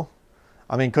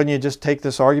 I mean, couldn't you just take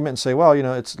this argument and say, well,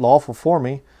 it's lawful for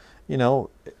me.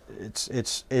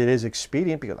 It is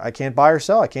expedient because I can't buy or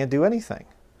sell. I can't do anything.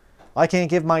 I can't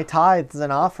give my tithes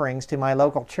and offerings to my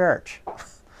local church.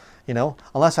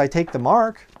 Unless I take the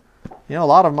mark. A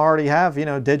lot of them already have,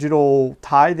 digital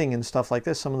tithing and stuff like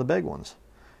this, some of the big ones.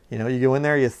 You go in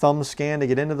there, you thumb scan to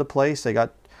get into the place. They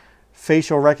got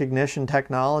facial recognition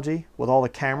technology with all the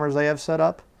cameras they have set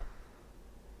up.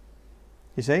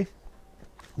 You see?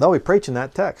 They'll be preaching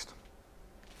that text.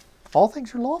 All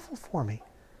things are lawful for me.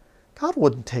 God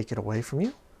wouldn't take it away from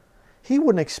you. He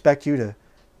wouldn't expect you to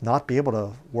not be able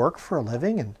to work for a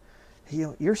living, and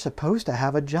you're supposed to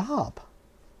have a job,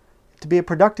 to be a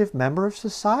productive member of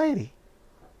society.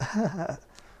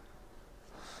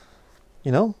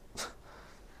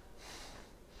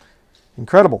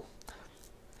 Incredible.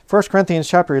 1 Corinthians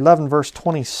chapter 11, verse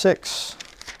 26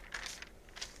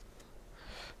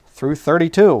 through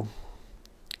 32.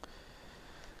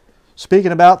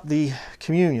 Speaking about the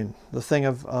communion, the thing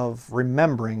of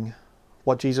remembering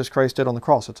what Jesus Christ did on the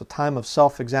cross. It's a time of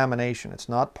self-examination. It's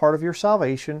not part of your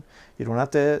salvation. You don't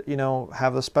have to,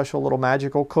 have a special little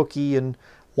magical cookie and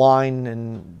wine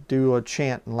and do a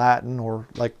chant in Latin, or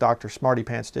like Dr. Smarty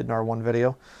Pants did in our one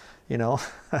video. You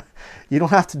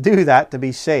don't have to do that to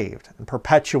be saved. And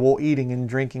perpetual eating and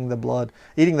drinking the blood,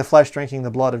 eating the flesh, drinking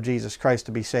the blood of Jesus Christ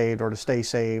to be saved or to stay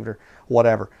saved or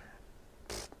whatever.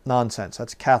 Nonsense.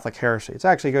 That's Catholic heresy. It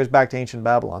actually goes back to ancient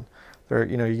Babylon. You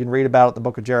can read about it in the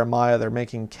book of Jeremiah. They're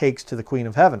making cakes to the Queen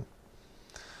of Heaven.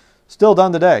 Still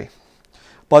done today.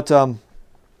 But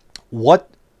what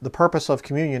the purpose of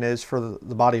communion is for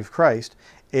the body of Christ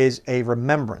is a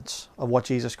remembrance of what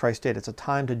Jesus Christ did. It's a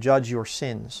time to judge your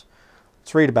sins.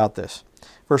 Let's read about this.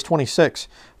 Verse 26.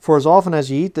 For as often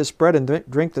as ye eat this bread and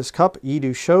drink this cup, ye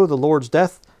do show the Lord's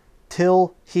death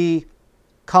till he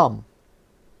come.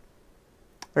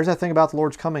 There's that thing about the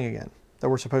Lord's coming again that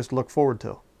we're supposed to look forward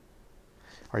to.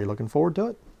 Are you looking forward to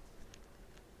it?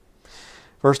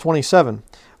 Verse 27.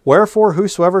 Wherefore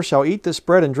whosoever shall eat this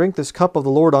bread and drink this cup of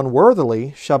the Lord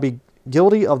unworthily shall be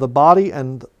guilty of the body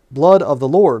and blood of the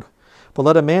Lord. But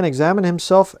let a man examine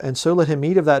himself, and so let him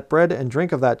eat of that bread and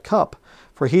drink of that cup.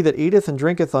 For he that eateth and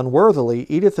drinketh unworthily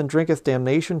eateth and drinketh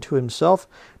damnation to himself,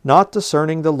 not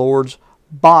discerning the Lord's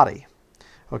body.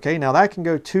 Okay, now that can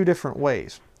go two different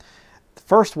ways. The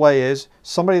first way is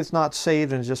somebody that's not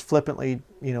saved and is just flippantly,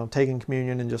 taking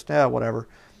communion and just, whatever.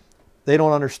 They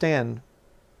don't understand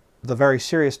the very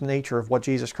serious nature of what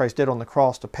Jesus Christ did on the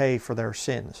cross to pay for their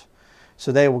sins.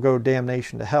 So they will go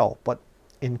damnation to hell. But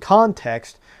in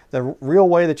context, the real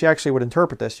way that you actually would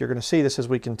interpret this, you're going to see this as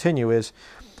we continue, is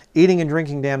eating and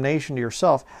drinking damnation to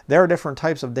yourself. There are different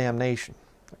types of damnation.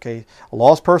 Okay, a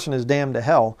lost person is damned to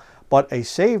hell, but a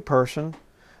saved person,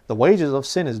 the wages of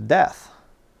sin is death,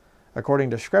 according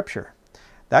to Scripture.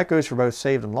 That goes for both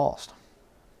saved and lost.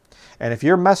 And if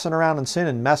you're messing around in sin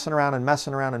and messing around and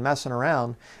messing around and messing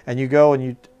around, and you go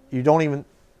and you don't even,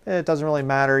 it doesn't really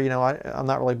matter, I'm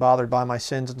not really bothered by my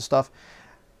sins and stuff,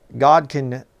 God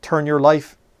can turn your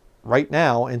life right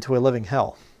now into a living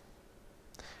hell.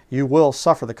 You will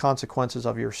suffer the consequences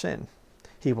of your sin.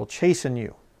 He will chasten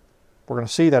you. We're going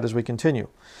to see that as we continue.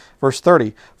 Verse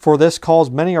 30, for this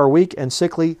cause many are weak and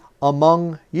sickly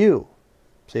among you.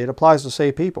 See, it applies to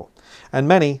saved people. And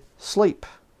many sleep.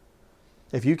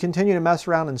 If you continue to mess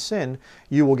around in sin,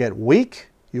 you will get weak,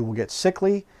 you will get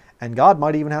sickly, and God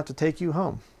might even have to take you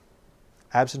home.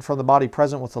 Absent from the body,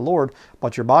 present with the Lord,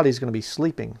 but your body is going to be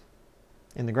sleeping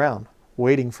in the ground,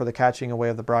 waiting for the catching away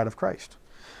of the bride of Christ.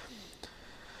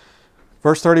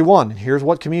 Verse 31, here's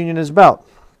what communion is about.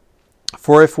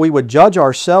 For if we would judge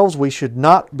ourselves, we should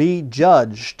not be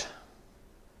judged.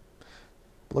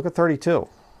 Look at 32.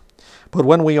 But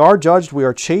when we are judged, we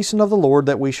are chastened of the Lord,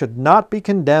 that we should not be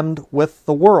condemned with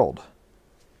the world.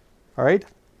 All right?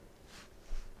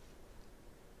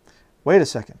 Wait a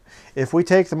second. If we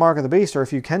take the mark of the beast, or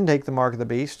if you can take the mark of the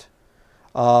beast,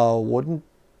 wouldn't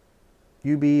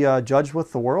you be judged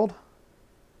with the world?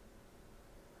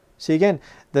 See, again,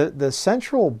 the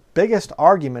central biggest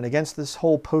argument against this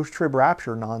whole post-trib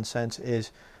rapture nonsense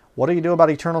is, what do you do about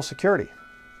eternal security?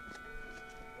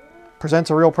 Presents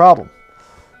a real problem.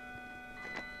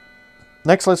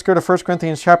 Next, let's go to 1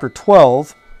 Corinthians chapter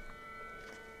 12.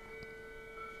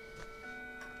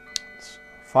 It's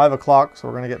 5 o'clock, so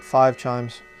we're going to get 5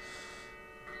 chimes.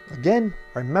 Again,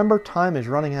 remember, time is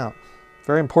running out.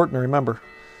 Very important to remember.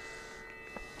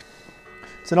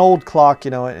 It's an old clock,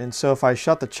 and so if I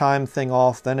shut the chime thing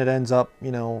off, then it ends up,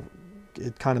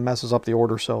 it kind of messes up the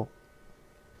order, so I'm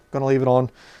going to leave it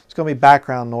on. It's going to be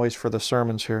background noise for the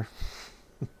sermons here.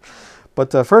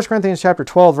 But 1 Corinthians chapter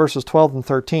 12, verses 12 and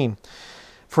 13.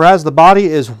 For as the body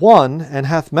is one, and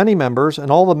hath many members,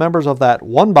 and all the members of that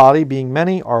one body, being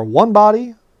many, are one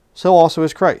body, so also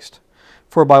is Christ.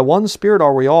 For by one Spirit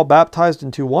are we all baptized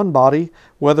into one body,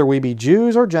 whether we be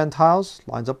Jews or Gentiles,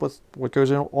 lines up with what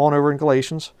goes on over in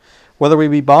Galatians, whether we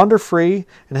be bond or free,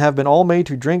 and have been all made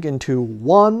to drink into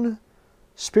one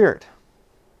Spirit.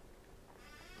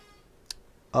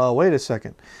 Wait a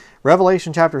second.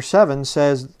 Revelation chapter 7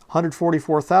 says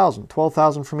 144,000,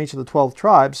 12,000 from each of the 12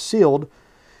 tribes, sealed.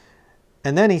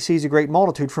 And then he sees a great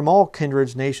multitude from all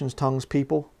kindreds, nations, tongues,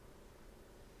 people.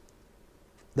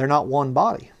 They're not one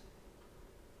body.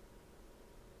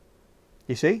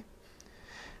 You see?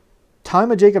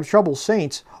 Time of Jacob's trouble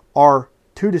saints are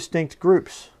 2 distinct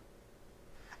groups.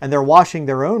 And they're washing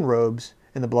their own robes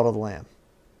in the blood of the Lamb.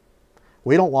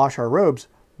 We don't wash our robes.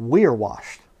 We are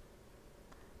washed.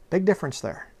 Big difference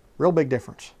there. Real big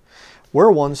difference.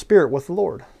 We're one spirit with the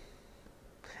Lord.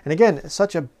 And again, it's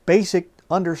such a basic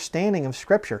understanding of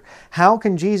Scripture. How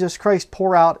can Jesus Christ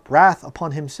pour out wrath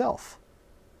upon himself?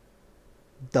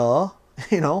 Duh.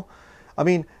 I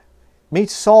mean,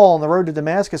 meets Saul on the road to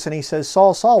Damascus, and he says,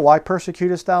 Saul, Saul, why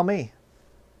persecutest thou me?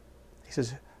 He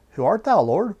says, who art thou,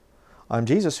 Lord? I'm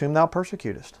Jesus whom thou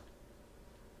persecutest.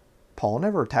 Paul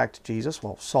never attacked Jesus.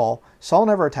 Well, Saul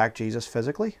never attacked Jesus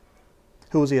physically.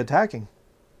 Who was he attacking?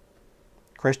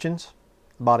 Christians,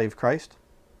 the body of Christ.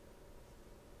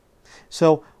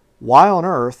 So, why on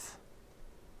earth,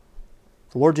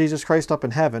 the Lord Jesus Christ up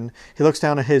in heaven, he looks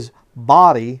down at his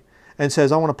body and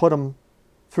says, I want to put him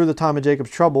through the time of Jacob's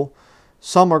trouble.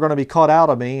 Some are going to be cut out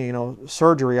of me,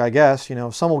 surgery, I guess.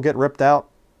 Some will get ripped out.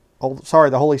 Oh, sorry,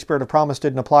 the Holy Spirit of promise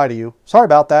didn't apply to you. Sorry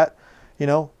about that.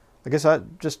 I guess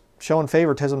I'm just showing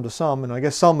favoritism to some, and I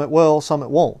guess some it will, some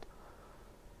it won't.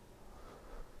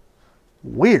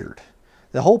 Weird.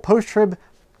 The whole post-trib,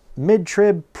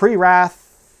 mid-trib, pre-wrath,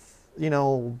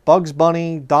 Bugs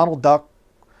Bunny, Donald Duck,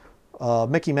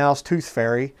 Mickey Mouse, Tooth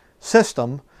Fairy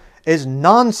system is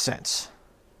nonsense.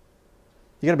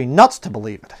 You got to be nuts to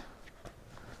believe it.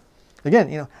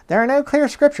 Again, there are no clear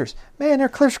scriptures. Man, there are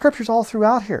clear scriptures all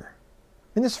throughout here.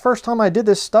 I mean, this is the first time I did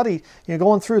this study,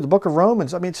 going through the book of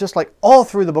Romans. I mean, it's just like all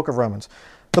through the book of Romans.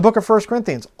 The book of 1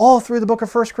 Corinthians, all through the book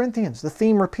of 1 Corinthians. The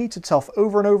theme repeats itself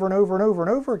over and over and over and over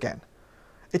and over again.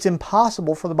 It's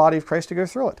impossible for the body of Christ to go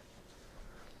through it.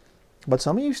 But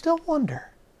some of you still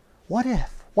wonder, what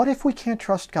if? What if we can't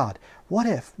trust God? What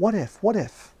if? What if? What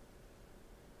if?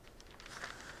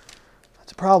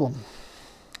 That's a problem.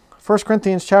 1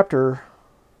 Corinthians chapter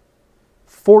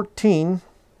 14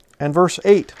 and verse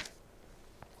 8.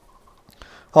 I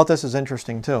thought this is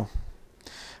interesting too.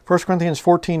 1 Corinthians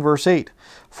 14 verse 8.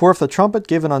 For if the trumpet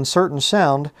give an uncertain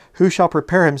sound, who shall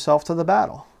prepare himself to the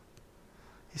battle?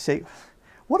 You see,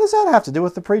 what does that have to do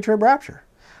with the pre-trib rapture?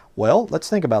 Well, let's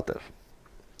think about this.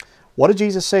 What did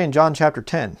Jesus say in John chapter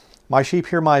 10? My sheep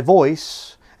hear my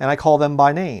voice, and I call them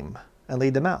by name and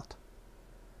lead them out.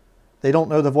 They don't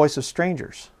know the voice of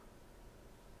strangers.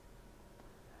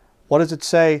 What does it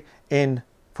say in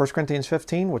 1 Corinthians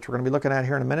 15, which we're going to be looking at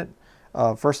here in a minute?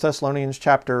 1 Thessalonians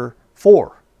chapter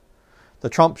 4. The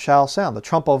trump shall sound. The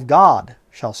trump of God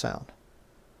shall sound.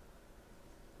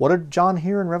 What did John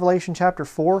hear in Revelation chapter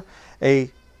 4?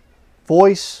 A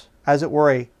voice, as it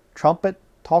were a trumpet,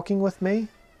 talking with me,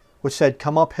 which said,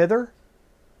 come up hither.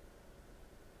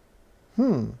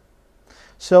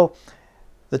 So,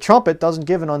 the trumpet doesn't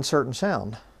give an uncertain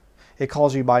sound. It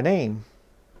calls you by name.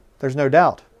 There's no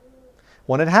doubt.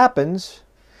 When it happens,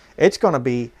 it's going to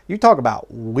be, you talk about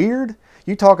weird,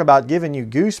 you talk about giving you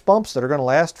goosebumps that are going to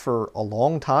last for a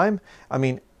long time. I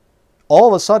mean, all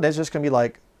of a sudden it's just going to be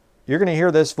like, you're going to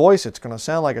hear this voice, it's going to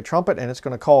sound like a trumpet, and it's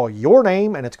going to call your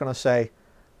name, and it's going to say,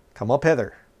 come up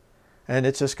hither. And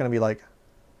it's just going to be like,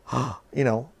 I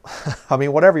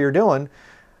mean, whatever you're doing,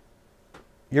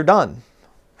 you're done.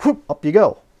 Whoop, up you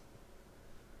go.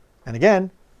 And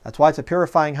again, that's why it's a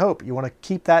purifying hope. You want to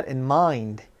keep that in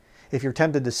mind if you're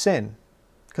tempted to sin,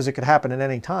 because it could happen at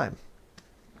any time,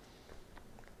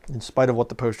 in spite of what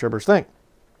the post-tribbers think.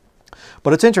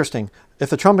 But it's interesting. If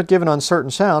the trumpet give an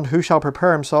uncertain sound, who shall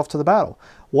prepare himself to the battle?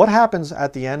 What happens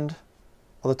at the end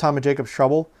of the time of Jacob's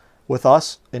trouble with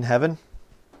us in heaven?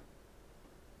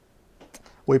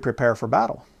 We prepare for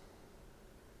battle.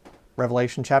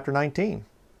 Revelation chapter 19.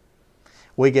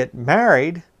 We get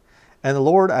married, and the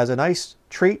Lord, as a nice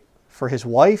treat for his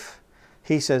wife,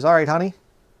 he says, all right, honey,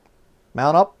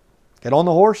 mount up, get on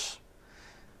the horse.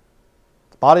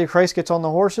 The body of Christ gets on the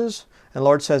horses, and the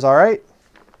Lord says, all right,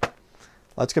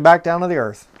 let's go back down to the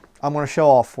earth. I'm going to show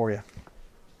off for you.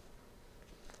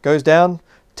 Goes down,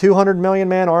 200 million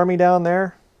man army down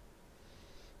there.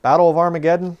 Battle of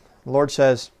Armageddon. The Lord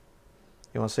says,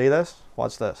 you want to see this?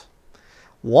 Watch this.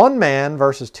 One man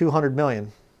versus 200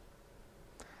 million.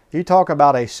 You talk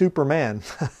about a superman.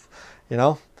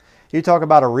 You talk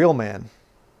about a real man.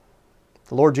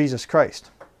 The Lord Jesus Christ.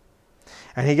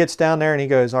 And he gets down there and he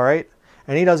goes, all right.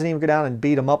 And he doesn't even go down and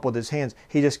beat him up with his hands.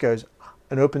 He just goes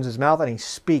and opens his mouth and he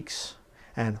speaks.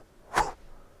 And whew,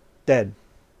 dead.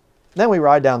 Then we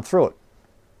ride down through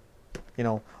it.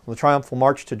 On the triumphal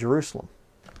march to Jerusalem.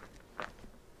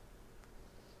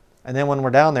 And then when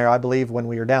we're down there, I believe when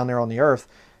we are down there on the earth,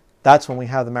 that's when we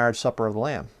have the marriage supper of the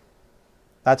Lamb.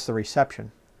 That's the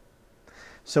reception.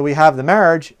 So we have the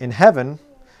marriage in heaven.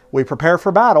 We prepare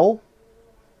for battle.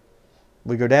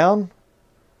 We go down.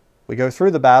 We go through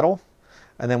the battle.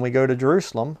 And then we go to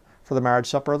Jerusalem for the marriage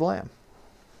supper of the Lamb.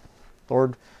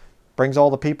 Lord brings all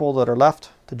the people that are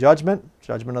left to judgment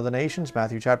of the nations,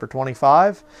 Matthew chapter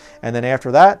 25. And then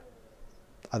after that,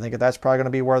 I think that's probably going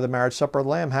to be where the marriage supper of the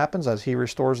Lamb happens as he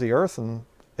restores the earth, and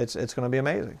it's going to be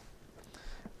amazing.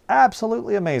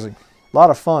 Absolutely amazing. A lot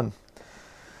of fun.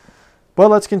 But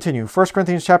let's continue. 1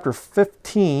 Corinthians chapter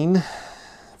 15,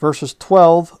 verses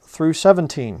 12 through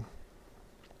 17.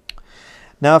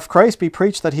 Now if Christ be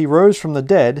preached that he rose from the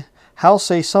dead, how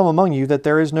say some among you that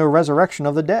there is no resurrection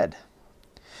of the dead?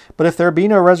 But if there be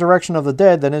no resurrection of the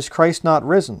dead, then is Christ not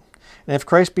risen? And if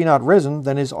Christ be not risen,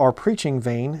 then is our preaching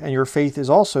vain, and your faith is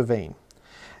also vain.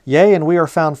 Yea, and we are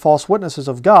found false witnesses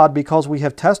of God, because we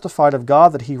have testified of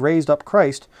God that he raised up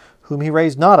Christ, whom he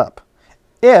raised not up.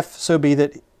 If so be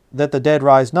that the dead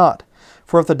rise not.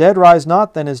 For if the dead rise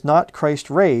not, then is not Christ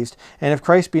raised. And if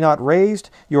Christ be not raised,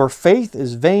 your faith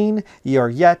is vain, ye are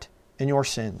yet in your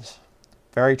sins.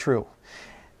 Very true.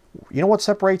 You know what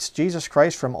separates Jesus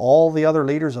Christ from all the other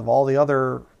leaders of all the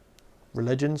other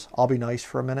religions? I'll be nice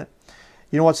for a minute.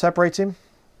 You know what separates him?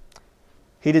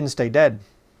 He didn't stay dead.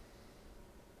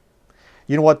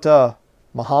 You know what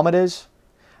Muhammad is?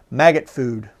 Maggot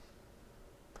food.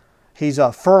 He's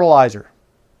a fertilizer.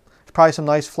 There's probably some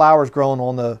nice flowers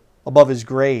growing above his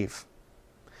grave.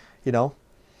 You know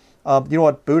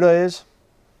what Buddha is?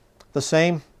 The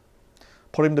same.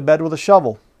 Put him to bed with a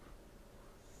shovel.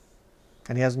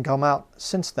 And he hasn't come out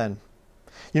since then.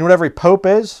 You know what every pope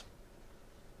is?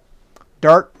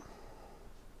 Dirt.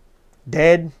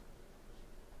 Dead.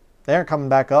 They aren't coming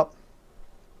back up.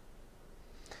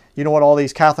 You know what all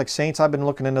these Catholic saints, I've been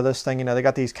looking into this thing, you know, they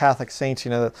got these Catholic saints,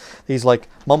 you know, these like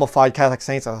mummified Catholic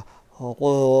saints,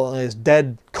 his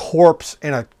dead corpse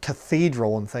in a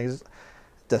cathedral and things.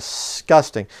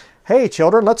 Disgusting. Hey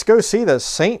children, let's go see the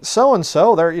Saint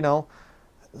so-and-so. They're, you know,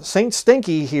 Saint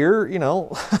Stinky here, you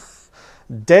know,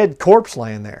 dead corpse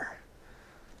laying there.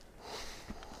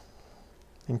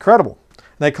 Incredible.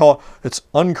 They call it's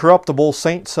uncorruptible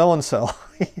Saint so-and-so.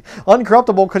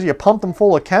 Uncorruptible because you pump them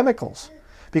full of chemicals.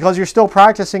 Because you're still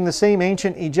practicing the same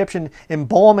ancient Egyptian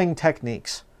embalming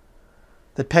techniques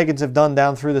that pagans have done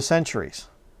down through the centuries.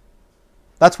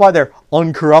 That's why they're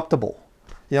uncorruptible.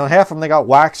 You know, half of them, they got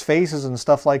wax faces and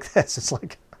stuff like this. It's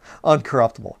like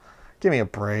uncorruptible. Give me a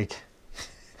break.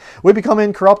 We become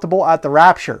incorruptible at the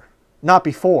rapture, not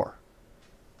before.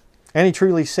 Any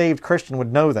truly saved Christian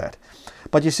would know that.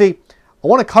 But you see, I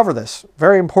want to cover this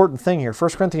very important thing here, 1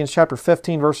 Corinthians chapter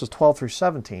 15, verses 12 through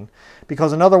 17,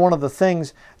 because another one of the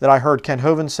things that I heard Ken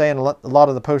Hovind say, and a lot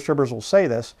of the post-tribbers will say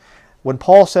this, when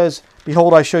Paul says,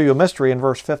 behold, I show you a mystery in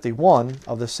verse 51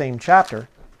 of the same chapter,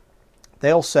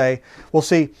 they'll say, well,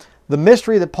 see, the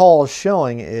mystery that Paul is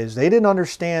showing is they didn't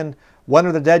understand when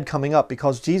are the dead coming up,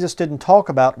 because Jesus didn't talk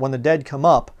about when the dead come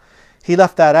up. He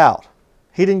left that out.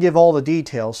 He didn't give all the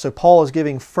details, so Paul is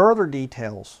giving further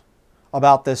details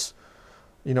about this,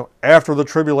 you know, after the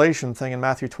tribulation thing in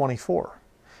Matthew 24.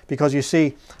 Because you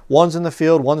see, one's in the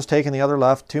field, one's taking the other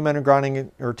left, two women grinding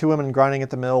at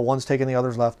the mill, one's taking the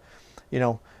other's left, you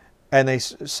know, and they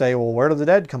say, well, where do the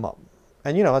dead come up?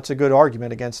 And, you know, that's a good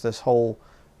argument against this whole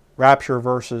rapture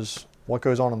versus what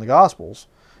goes on in the Gospels,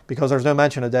 because there's no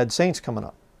mention of dead saints coming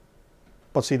up.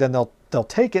 But see, then they'll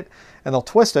take it and they'll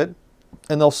twist it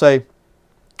and they'll say,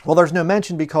 well, there's no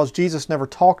mention because Jesus never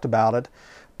talked about it,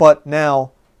 but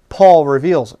now Paul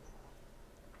reveals it.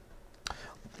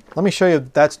 Let me show you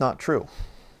that that's not true.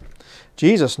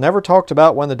 Jesus never talked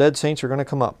about when the dead saints are going to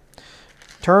come up.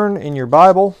 Turn in your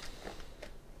Bible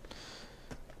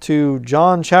to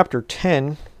John chapter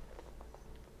 10.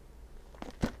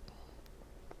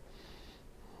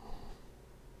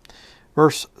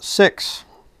 Verse 6.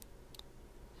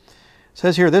 It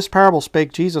says here, this parable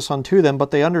spake Jesus unto them,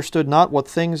 but they understood not what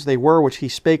things they were which he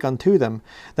spake unto them.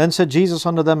 Then said Jesus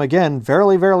unto them again,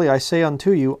 verily, verily, I say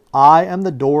unto you, I am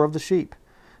the door of the sheep.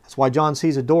 That's why John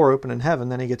sees a door open in heaven,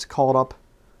 then he gets called up,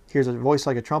 hears a voice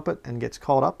like a trumpet, and gets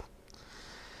called up.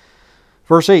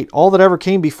 Verse 8, all that ever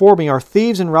came before me are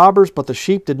thieves and robbers, but the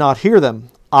sheep did not hear them.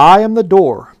 I am the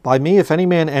door. By me, if any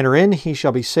man enter in, he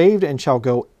shall be saved, and shall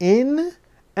go in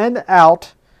and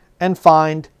out and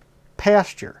find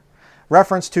pasture.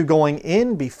 Reference to going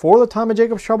in before the time of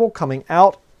Jacob's trouble, coming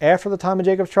out after the time of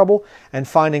Jacob's trouble, and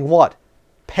finding what?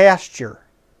 Pasture.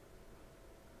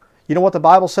 You know what the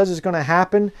Bible says is going to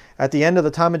happen at the end of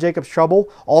the time of Jacob's trouble?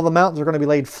 All the mountains are going to be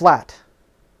laid flat.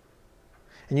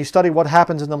 And you study what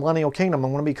happens in the millennial kingdom.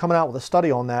 I'm going to be coming out with a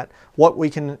study on that, what we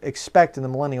can expect in the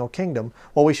millennial kingdom,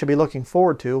 what we should be looking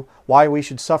forward to, why we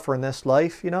should suffer in this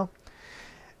life, you know.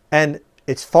 And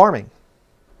it's farming.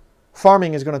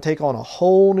 Farming is going to take on a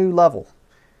whole new level.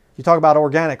 You talk about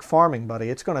organic farming, buddy.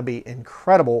 It's going to be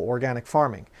incredible organic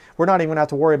farming. We're not even going to have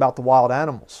to worry about the wild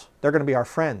animals. They're going to be our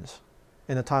friends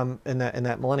in the time in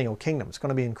that millennial kingdom. It's going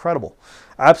to be incredible,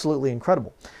 absolutely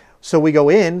incredible. So we go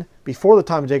in before the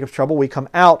time of Jacob's trouble. We come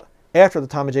out after the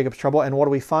time of Jacob's trouble, and what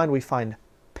do we find? We find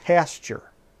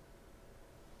pasture.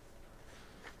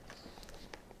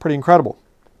 Pretty incredible.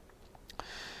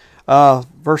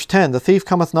 Verse 10, the thief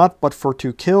cometh not but for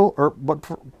to kill,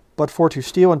 but for to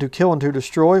steal and to kill and to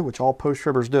destroy, which all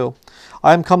post-tribbers do.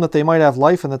 I am come that they might have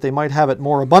life, and that they might have it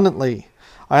more abundantly.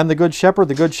 I am the good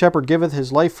shepherd giveth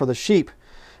his life for the sheep.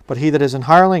 But he that is an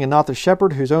hireling, and not the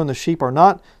shepherd, whose own the sheep are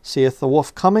not, seeth the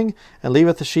wolf coming, and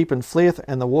leaveth the sheep, and fleeth,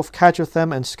 and the wolf catcheth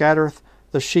them, and scattereth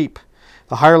the sheep.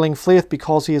 The hireling fleeth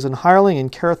because he is an hireling,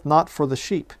 and careth not for the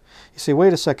sheep. You say,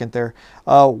 wait a second there.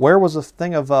 Where was the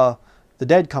thing of the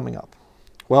dead coming up?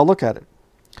 Well, look at it.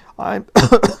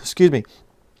 Excuse me.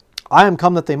 I am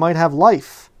come that they might have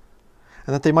life,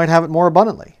 and that they might have it more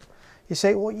abundantly. You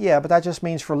say, well, yeah, but that just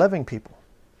means for living people.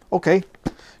 Okay,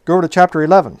 go over to chapter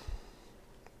 11.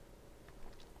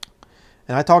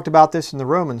 And I talked about this in the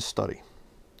Romans study.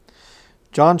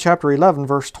 John chapter 11,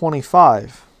 verse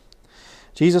 25.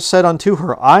 Jesus said unto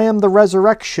her, I am the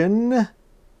resurrection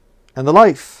and the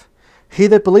life. He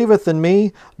that believeth in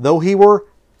me, though he were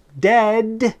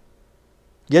dead,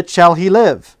 yet shall he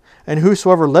live. And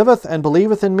whosoever liveth and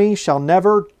believeth in me shall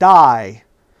never die.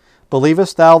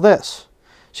 Believest thou this?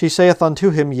 She saith unto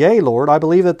him, Yea, Lord, I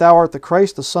believe that thou art the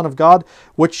Christ, the Son of God,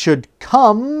 which should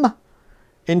come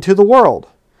into the world.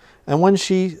 And when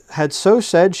she had so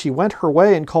said, she went her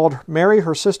way and called Mary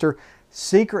her sister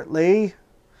secretly,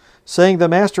 saying, The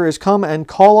Master is come and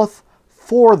calleth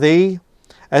for thee.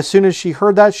 As soon as she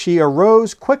heard that, she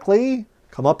arose quickly,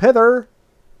 come up hither.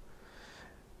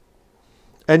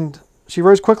 And she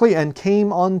rose quickly and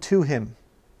came unto him.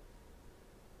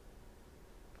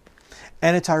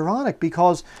 And it's ironic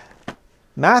because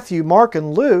Matthew, Mark,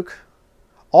 and Luke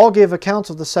all give accounts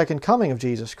of the second coming of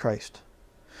Jesus Christ.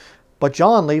 But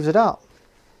John leaves it out.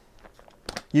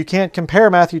 You can't compare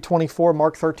Matthew 24,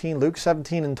 Mark 13, Luke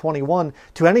 17, and 21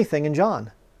 to anything in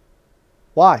John.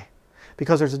 Why?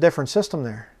 Because there's a different system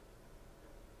there.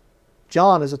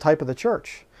 John is a type of the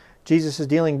church. Jesus is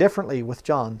dealing differently with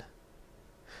John.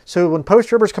 So when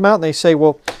post-tribbers come out and they say,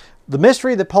 well, the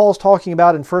mystery that Paul's talking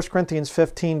about in 1 Corinthians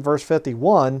 15, verse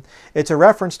 51, it's a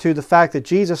reference to the fact that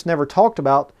Jesus never talked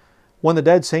about when the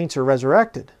dead saints are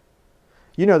resurrected.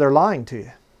 You know they're lying to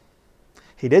you.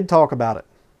 He did talk about it.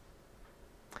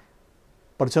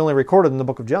 But it's only recorded in the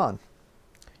book of John.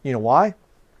 You know why?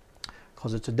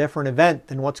 Because it's a different event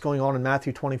than what's going on in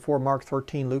Matthew 24, Mark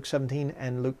 13, Luke 17,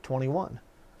 and Luke 21.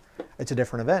 It's a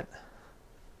different event.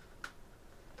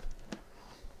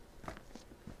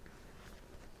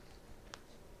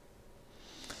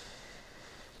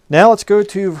 Now let's go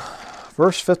to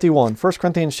verse 51. 1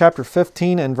 Corinthians chapter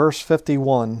 15 and verse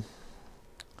 51.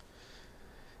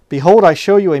 Behold, I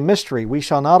show you a mystery. We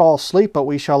shall not all sleep, but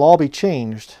we shall all be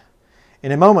changed.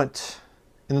 In a moment,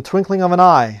 in the twinkling of an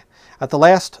eye, at the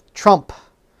last trump.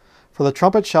 For the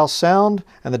trumpet shall sound,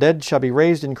 and the dead shall be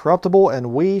raised incorruptible,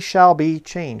 and we shall be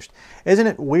changed. Isn't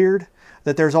it weird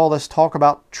that there's all this talk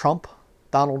about Trump,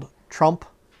 Donald Trump?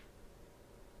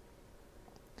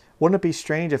 Wouldn't it be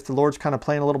strange if the Lord's kind of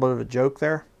playing a little bit of a joke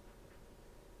there?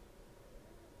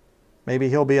 Maybe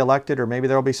he'll be elected, or maybe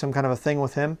there'll be some kind of a thing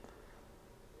with him.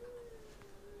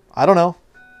 I don't know.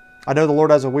 I know the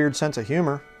Lord has a weird sense of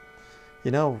humor.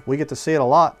 You know, we get to see it a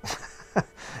lot.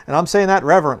 And I'm saying that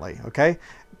reverently, okay?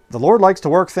 The Lord likes to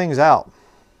work things out.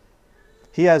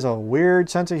 He has a weird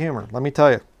sense of humor, let me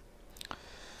tell you.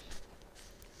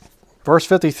 Verse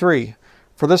 53.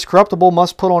 For this corruptible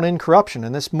must put on incorruption,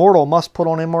 and this mortal must put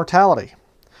on immortality.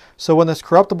 So when this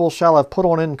corruptible shall have put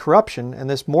on incorruption, and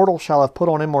this mortal shall have put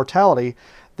on immortality,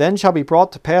 then shall be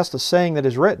brought to pass the saying that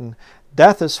is written,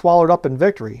 Death is swallowed up in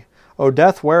victory. O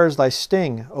death, where is thy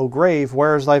sting? O grave,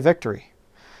 where is thy victory?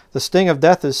 The sting of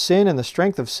death is sin, and the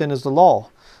strength of sin is the law.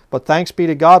 But thanks be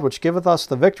to God, which giveth us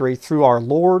the victory through our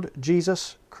Lord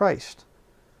Jesus Christ.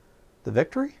 The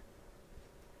victory?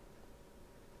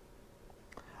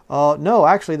 No,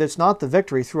 actually, that's not the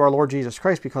victory through our Lord Jesus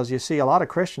Christ, because you see, a lot of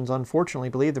Christians, unfortunately,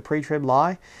 believe the pre-trib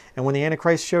lie, and when the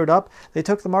Antichrist showed up, they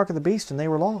took the mark of the beast and they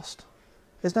were lost.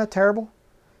 Isn't that terrible?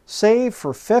 Saved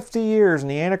for 50 years, and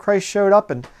the Antichrist showed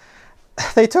up, and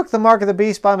they took the mark of the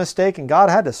beast by mistake, and God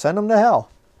had to send them to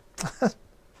hell.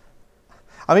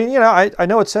 I mean, you know, I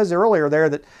know it says earlier there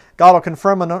that God will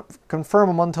confirm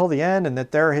them until the end, and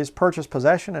that they're his purchased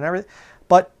possession and everything,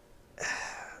 but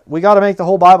we got to make the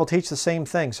whole Bible teach the same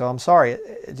thing. So I'm sorry,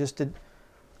 it just did.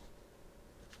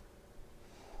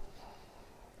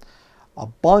 A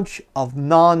bunch of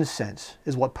nonsense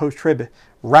is what post-trib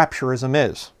rapturism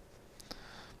is.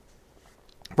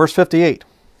 Verse 58.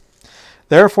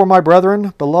 Therefore, my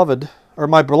brethren,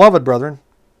 my beloved brethren,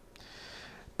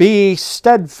 be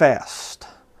steadfast,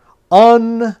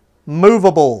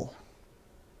 unmovable.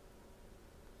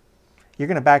 You're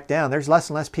going to back down. There's less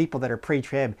and less people that are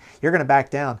pre-trib. You're going to back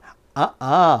down.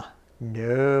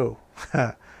 No.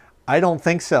 I don't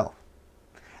think so.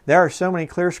 There are so many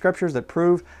clear scriptures that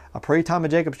prove a pre-time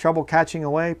of Jacob's trouble catching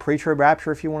away, pre-trib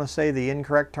rapture if you want to say the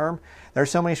incorrect term.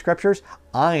 There's so many scriptures.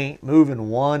 I ain't moving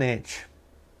 1 inch.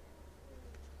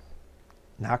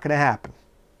 Not going to happen.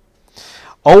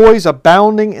 Always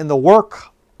abounding in the work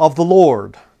of the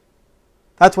Lord.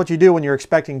 That's what you do when you're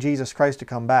expecting Jesus Christ to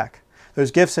come back. Those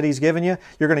gifts that he's given you,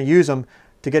 you're going to use them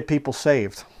to get people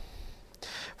saved.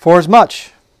 For as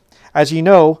much as ye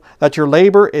know that your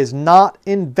labor is not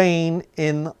in vain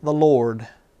in the Lord.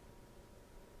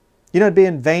 You know, it'd be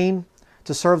in vain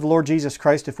to serve the Lord Jesus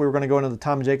Christ if we were going to go into the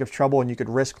time of Jacob's trouble and you could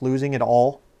risk losing it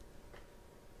all.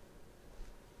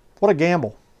 What a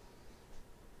gamble.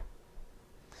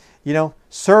 You know,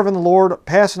 serving the Lord,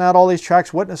 passing out all these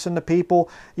tracts, witnessing to people,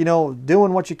 you know,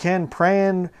 doing what you can,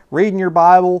 praying, reading your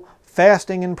Bible,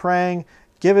 fasting and praying,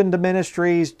 giving to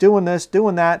ministries, doing this,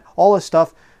 doing that, all this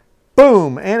stuff.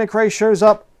 Boom! Antichrist shows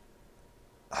up.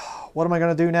 what am I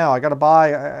going to do now? I got to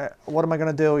buy. What am I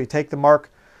going to do? You take the mark.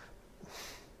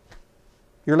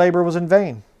 Your labor was in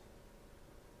vain.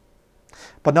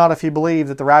 But not if you believe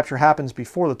that the rapture happens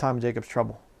before the time of Jacob's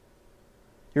trouble.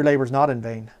 Your labor is not in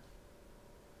vain.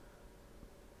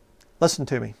 Listen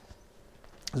to me.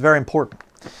 It's very important.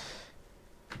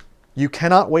 You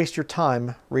cannot waste your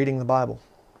time reading the Bible.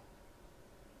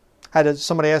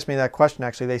 Somebody asked me that question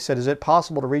actually. They said, is it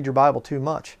possible to read your Bible too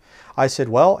much? I said,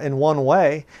 well, in one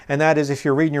way, and that is if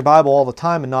you're reading your Bible all the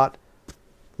time and not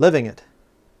living it.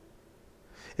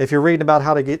 If you're reading about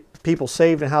how to get people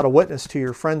saved and how to witness to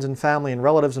your friends and family and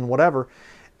relatives and whatever,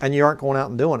 and you aren't going out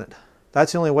and doing it.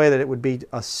 That's the only way that it would be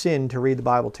a sin to read the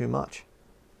Bible too much.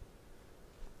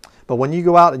 But when you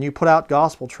go out and you put out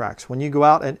gospel tracts, when you go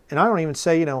out, and I don't even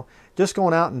say, just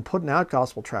going out and putting out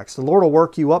gospel tracts, the Lord will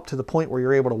work you up to the point where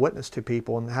you're able to witness to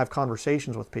people and have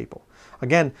conversations with people.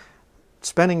 Again,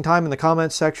 spending time in the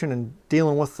comments section and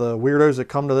dealing with the weirdos that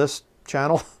come to this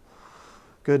channel,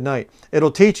 good night. It'll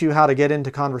teach you how to get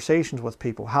into conversations with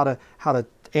people, how to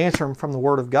answer them from the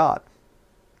Word of God.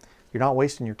 You're not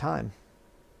wasting your time.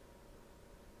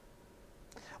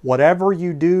 Whatever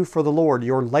you do for the Lord,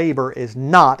 your labor is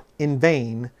not in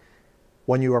vain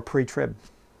when you are pre-trib.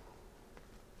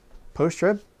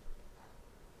 Post-trib,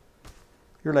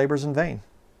 your labor is in vain.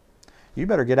 You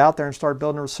better get out there and start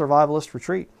building a survivalist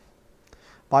retreat.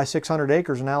 Buy 600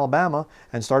 acres in Alabama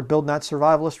and start building that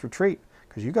survivalist retreat,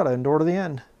 because you got to endure to the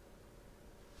end.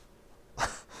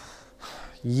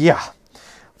 Yeah.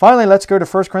 Finally, let's go to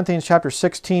 1 Corinthians chapter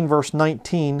 16, verse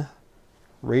 19.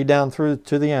 Read down through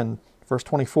to the end. Verse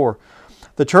 24.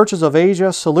 The churches of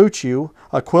Asia salute you.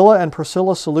 Aquila and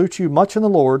Priscilla salute you much in the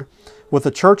Lord, with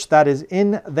the church that is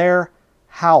in their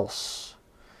house.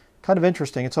 Kind of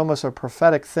interesting. It's almost a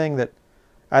prophetic thing that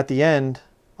at the end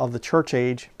of the church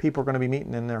age, people are going to be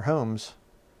meeting in their homes.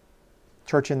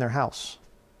 Church in their house.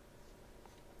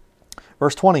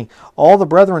 Verse 20. All the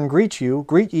brethren greet you.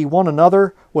 Greet ye one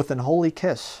another with an holy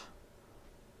kiss.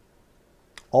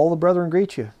 All the brethren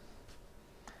greet you.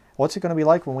 What's it going to be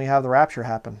like when we have the rapture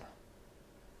happen?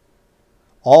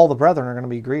 All the brethren are going to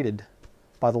be greeted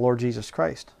by the Lord Jesus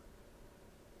Christ.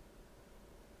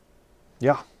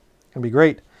 Yeah, it's going to be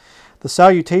great. The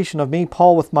salutation of me,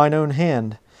 Paul, with mine own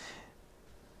hand.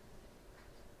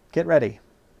 Get ready.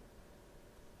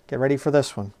 Get ready for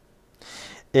this one.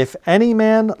 If any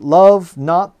man love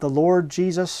not the Lord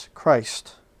Jesus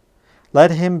Christ, let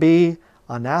him be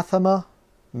anathema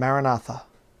maranatha.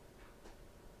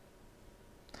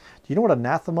 Do you know what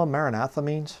anathema maranatha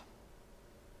means?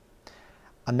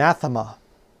 Anathema.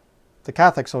 The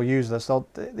Catholics will use this.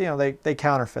 They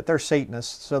counterfeit. They're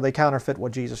Satanists, so they counterfeit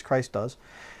what Jesus Christ does.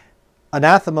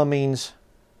 Anathema means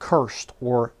cursed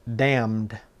or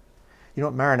damned. You know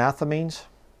what maranatha means?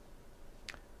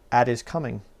 At his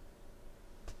coming.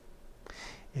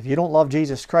 If you don't love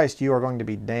Jesus Christ, you are going to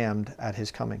be damned at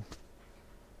his coming.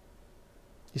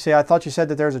 You say, I thought you said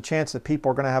that there's a chance that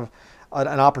people are going to have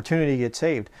an opportunity to get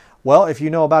saved. Well, if you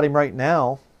know about him right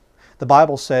now, the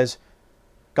Bible says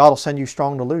God will send you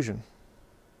strong delusion.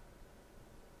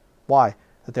 Why?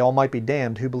 That they all might be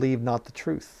damned who believe not the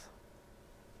truth.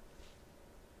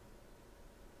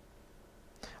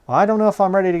 Well, I don't know if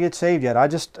I'm ready to get saved yet. I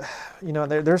just,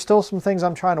 there's still some things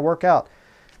I'm trying to work out.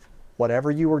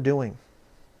 Whatever you are doing,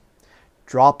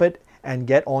 drop it and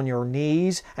get on your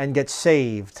knees and get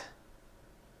saved.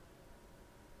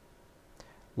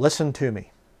 Listen to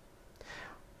me.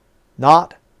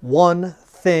 Not one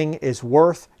thing is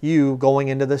worth you going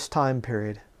into this time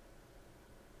period.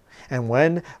 And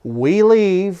when we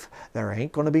leave, there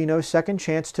ain't going to be no second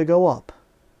chance to go up.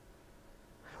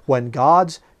 When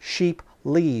God's sheep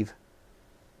leave,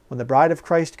 when the bride of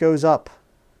Christ goes up,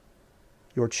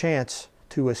 your chance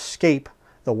to escape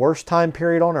the worst time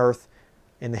period on earth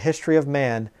in the history of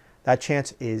man, that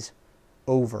chance is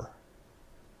over.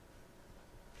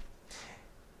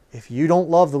 If you don't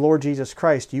love the Lord Jesus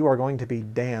Christ, you are going to be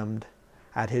damned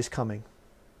at his coming.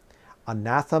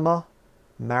 Anathema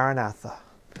maranatha.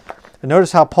 And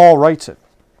notice how Paul writes it.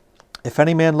 If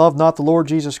any man love not the Lord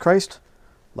Jesus Christ,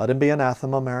 let him be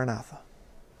anathema maranatha.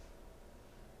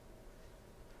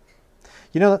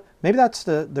 Maybe that's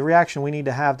the reaction we need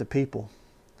to have to people.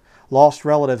 Lost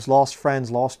relatives, lost friends,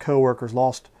 lost co-workers,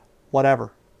 lost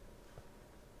whatever.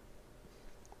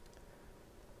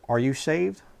 Are you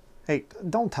saved? Hey,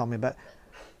 don't tell me about it.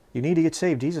 You need to get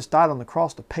saved. Jesus died on the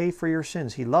cross to pay for your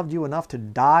sins. He loved you enough to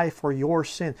die for your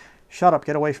sin. Shut up,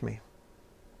 get away from me.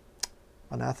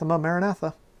 Anathema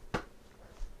maranatha.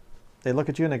 They look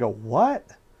at you and they go, what?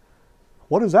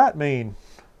 What does that mean?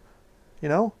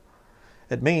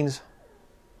 It means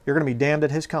you're going to be damned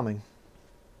at his coming.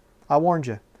 I warned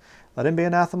you. Let him be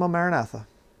anathema, maranatha.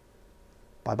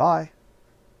 Bye-bye.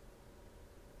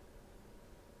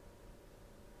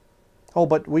 Oh,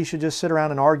 but we should just sit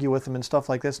around and argue with them and stuff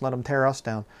like this and let them tear us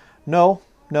down. No,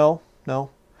 no, no.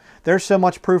 There's so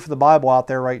much proof of the Bible out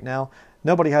there right now.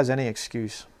 Nobody has any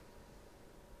excuse.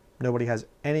 Nobody has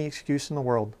any excuse in the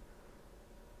world.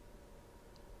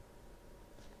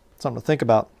 Something to think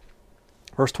about.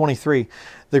 Verse 23,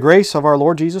 the grace of our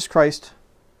Lord Jesus Christ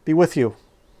be with you.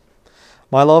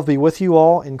 My love be with you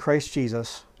all in Christ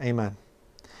Jesus. Amen.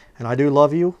 And I do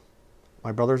love you,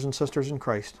 my brothers and sisters in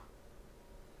Christ.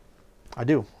 I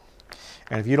do.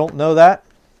 And if you don't know that,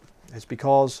 it's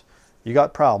because you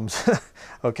got problems.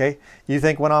 Okay? You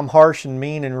think when I'm harsh and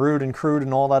mean and rude and crude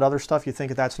and all that other stuff, you think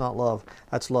that that's not love.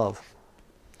 That's love.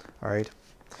 All right?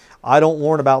 I don't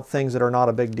warn about things that are not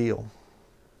a big deal.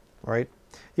 All right?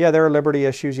 Yeah, there are liberty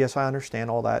issues. Yes, I understand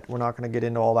all that. We're not going to get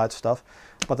into all that stuff.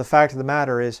 But the fact of the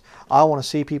matter is, I want to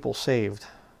see people saved.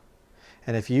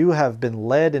 And if you have been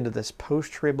led into this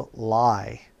post-trib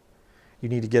lie, you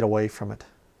need to get away from it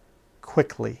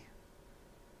quickly.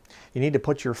 You need to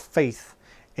put your faith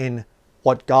in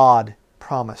what God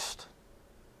promised.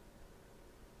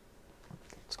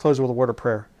 Let's close with a word of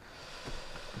prayer.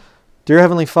 Dear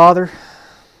Heavenly Father,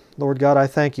 Lord God, I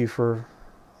thank you for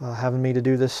having me to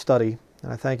do this study.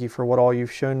 And I thank you for what all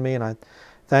you've shown me. And I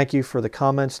thank you for the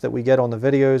comments that we get on the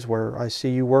videos where I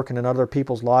see you working in other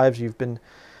people's lives. You've been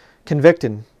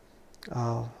convicting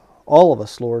all of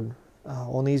us, Lord,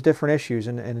 on these different issues.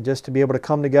 And just to be able to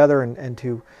come together and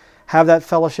to have that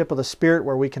fellowship of the Spirit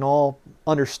where we can all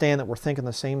understand that we're thinking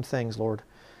the same things, Lord.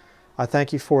 I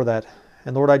thank you for that.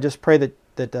 And Lord, I just pray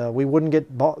that we wouldn't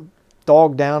get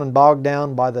dogged down and bogged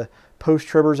down by the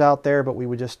post-tribbers out there, but we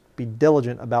would just be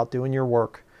diligent about doing your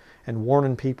work and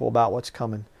warning people about what's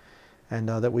coming. And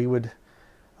that we would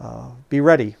be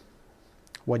ready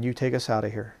when you take us out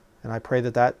of here. And I pray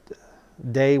that that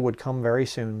day would come very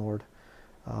soon, Lord.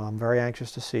 I'm very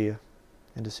anxious to see you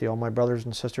and to see all my brothers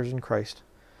and sisters in Christ.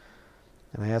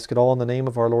 And I ask it all in the name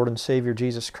of our Lord and Savior,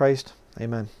 Jesus Christ.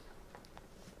 Amen.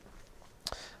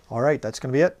 All right, that's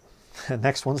going to be it. The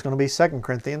next one's going to be 2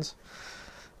 Corinthians.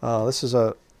 This is,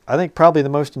 I think, probably the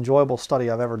most enjoyable study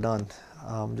I've ever done.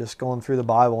 Just going through the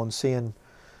Bible and seeing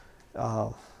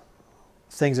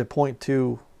things that point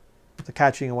to the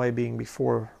catching away being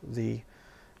before the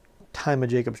time of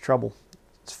Jacob's trouble.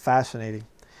 It's fascinating.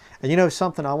 And you know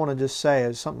something I want to just say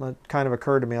is something that kind of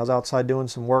occurred to me. I was outside doing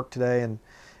some work today and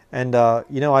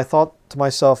you know, I thought to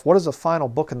myself, what is the final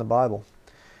book in the Bible?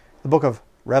 The book of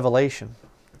Revelation.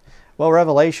 Well,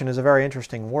 revelation is a very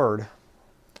interesting word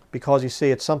because you see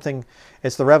it's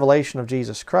the revelation of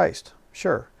Jesus Christ.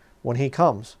 Sure, when He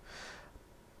comes.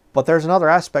 But there's another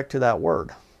aspect to that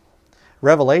word.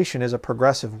 Revelation is a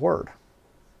progressive word.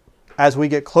 As we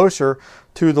get closer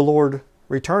to the Lord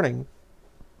returning,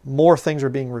 more things are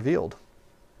being revealed.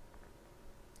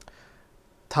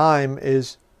 Time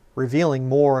is revealing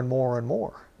more and more and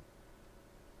more.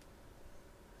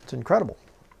 It's incredible.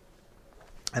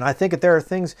 And I think that there are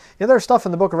things, you know, there's stuff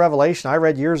in the book of Revelation I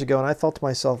read years ago and I thought to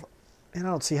myself, man, I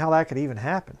don't see how that could even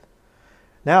happen.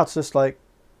 Now it's just like,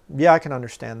 yeah, I can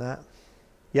understand that.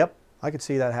 Yep, I could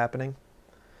see that happening.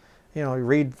 You know, you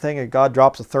read the thing that God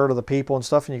drops a third of the people and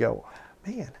stuff and you go,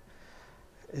 man,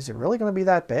 is it really going to be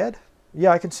that bad?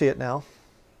 Yeah, I can see it now.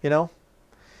 You know,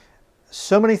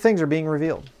 so many things are being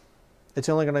revealed. It's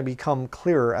only going to become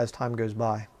clearer as time goes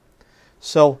by.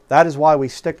 So that is why we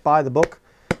stick by the book.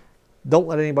 Don't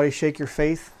let anybody shake your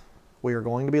faith. We are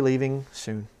going to be leaving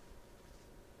soon.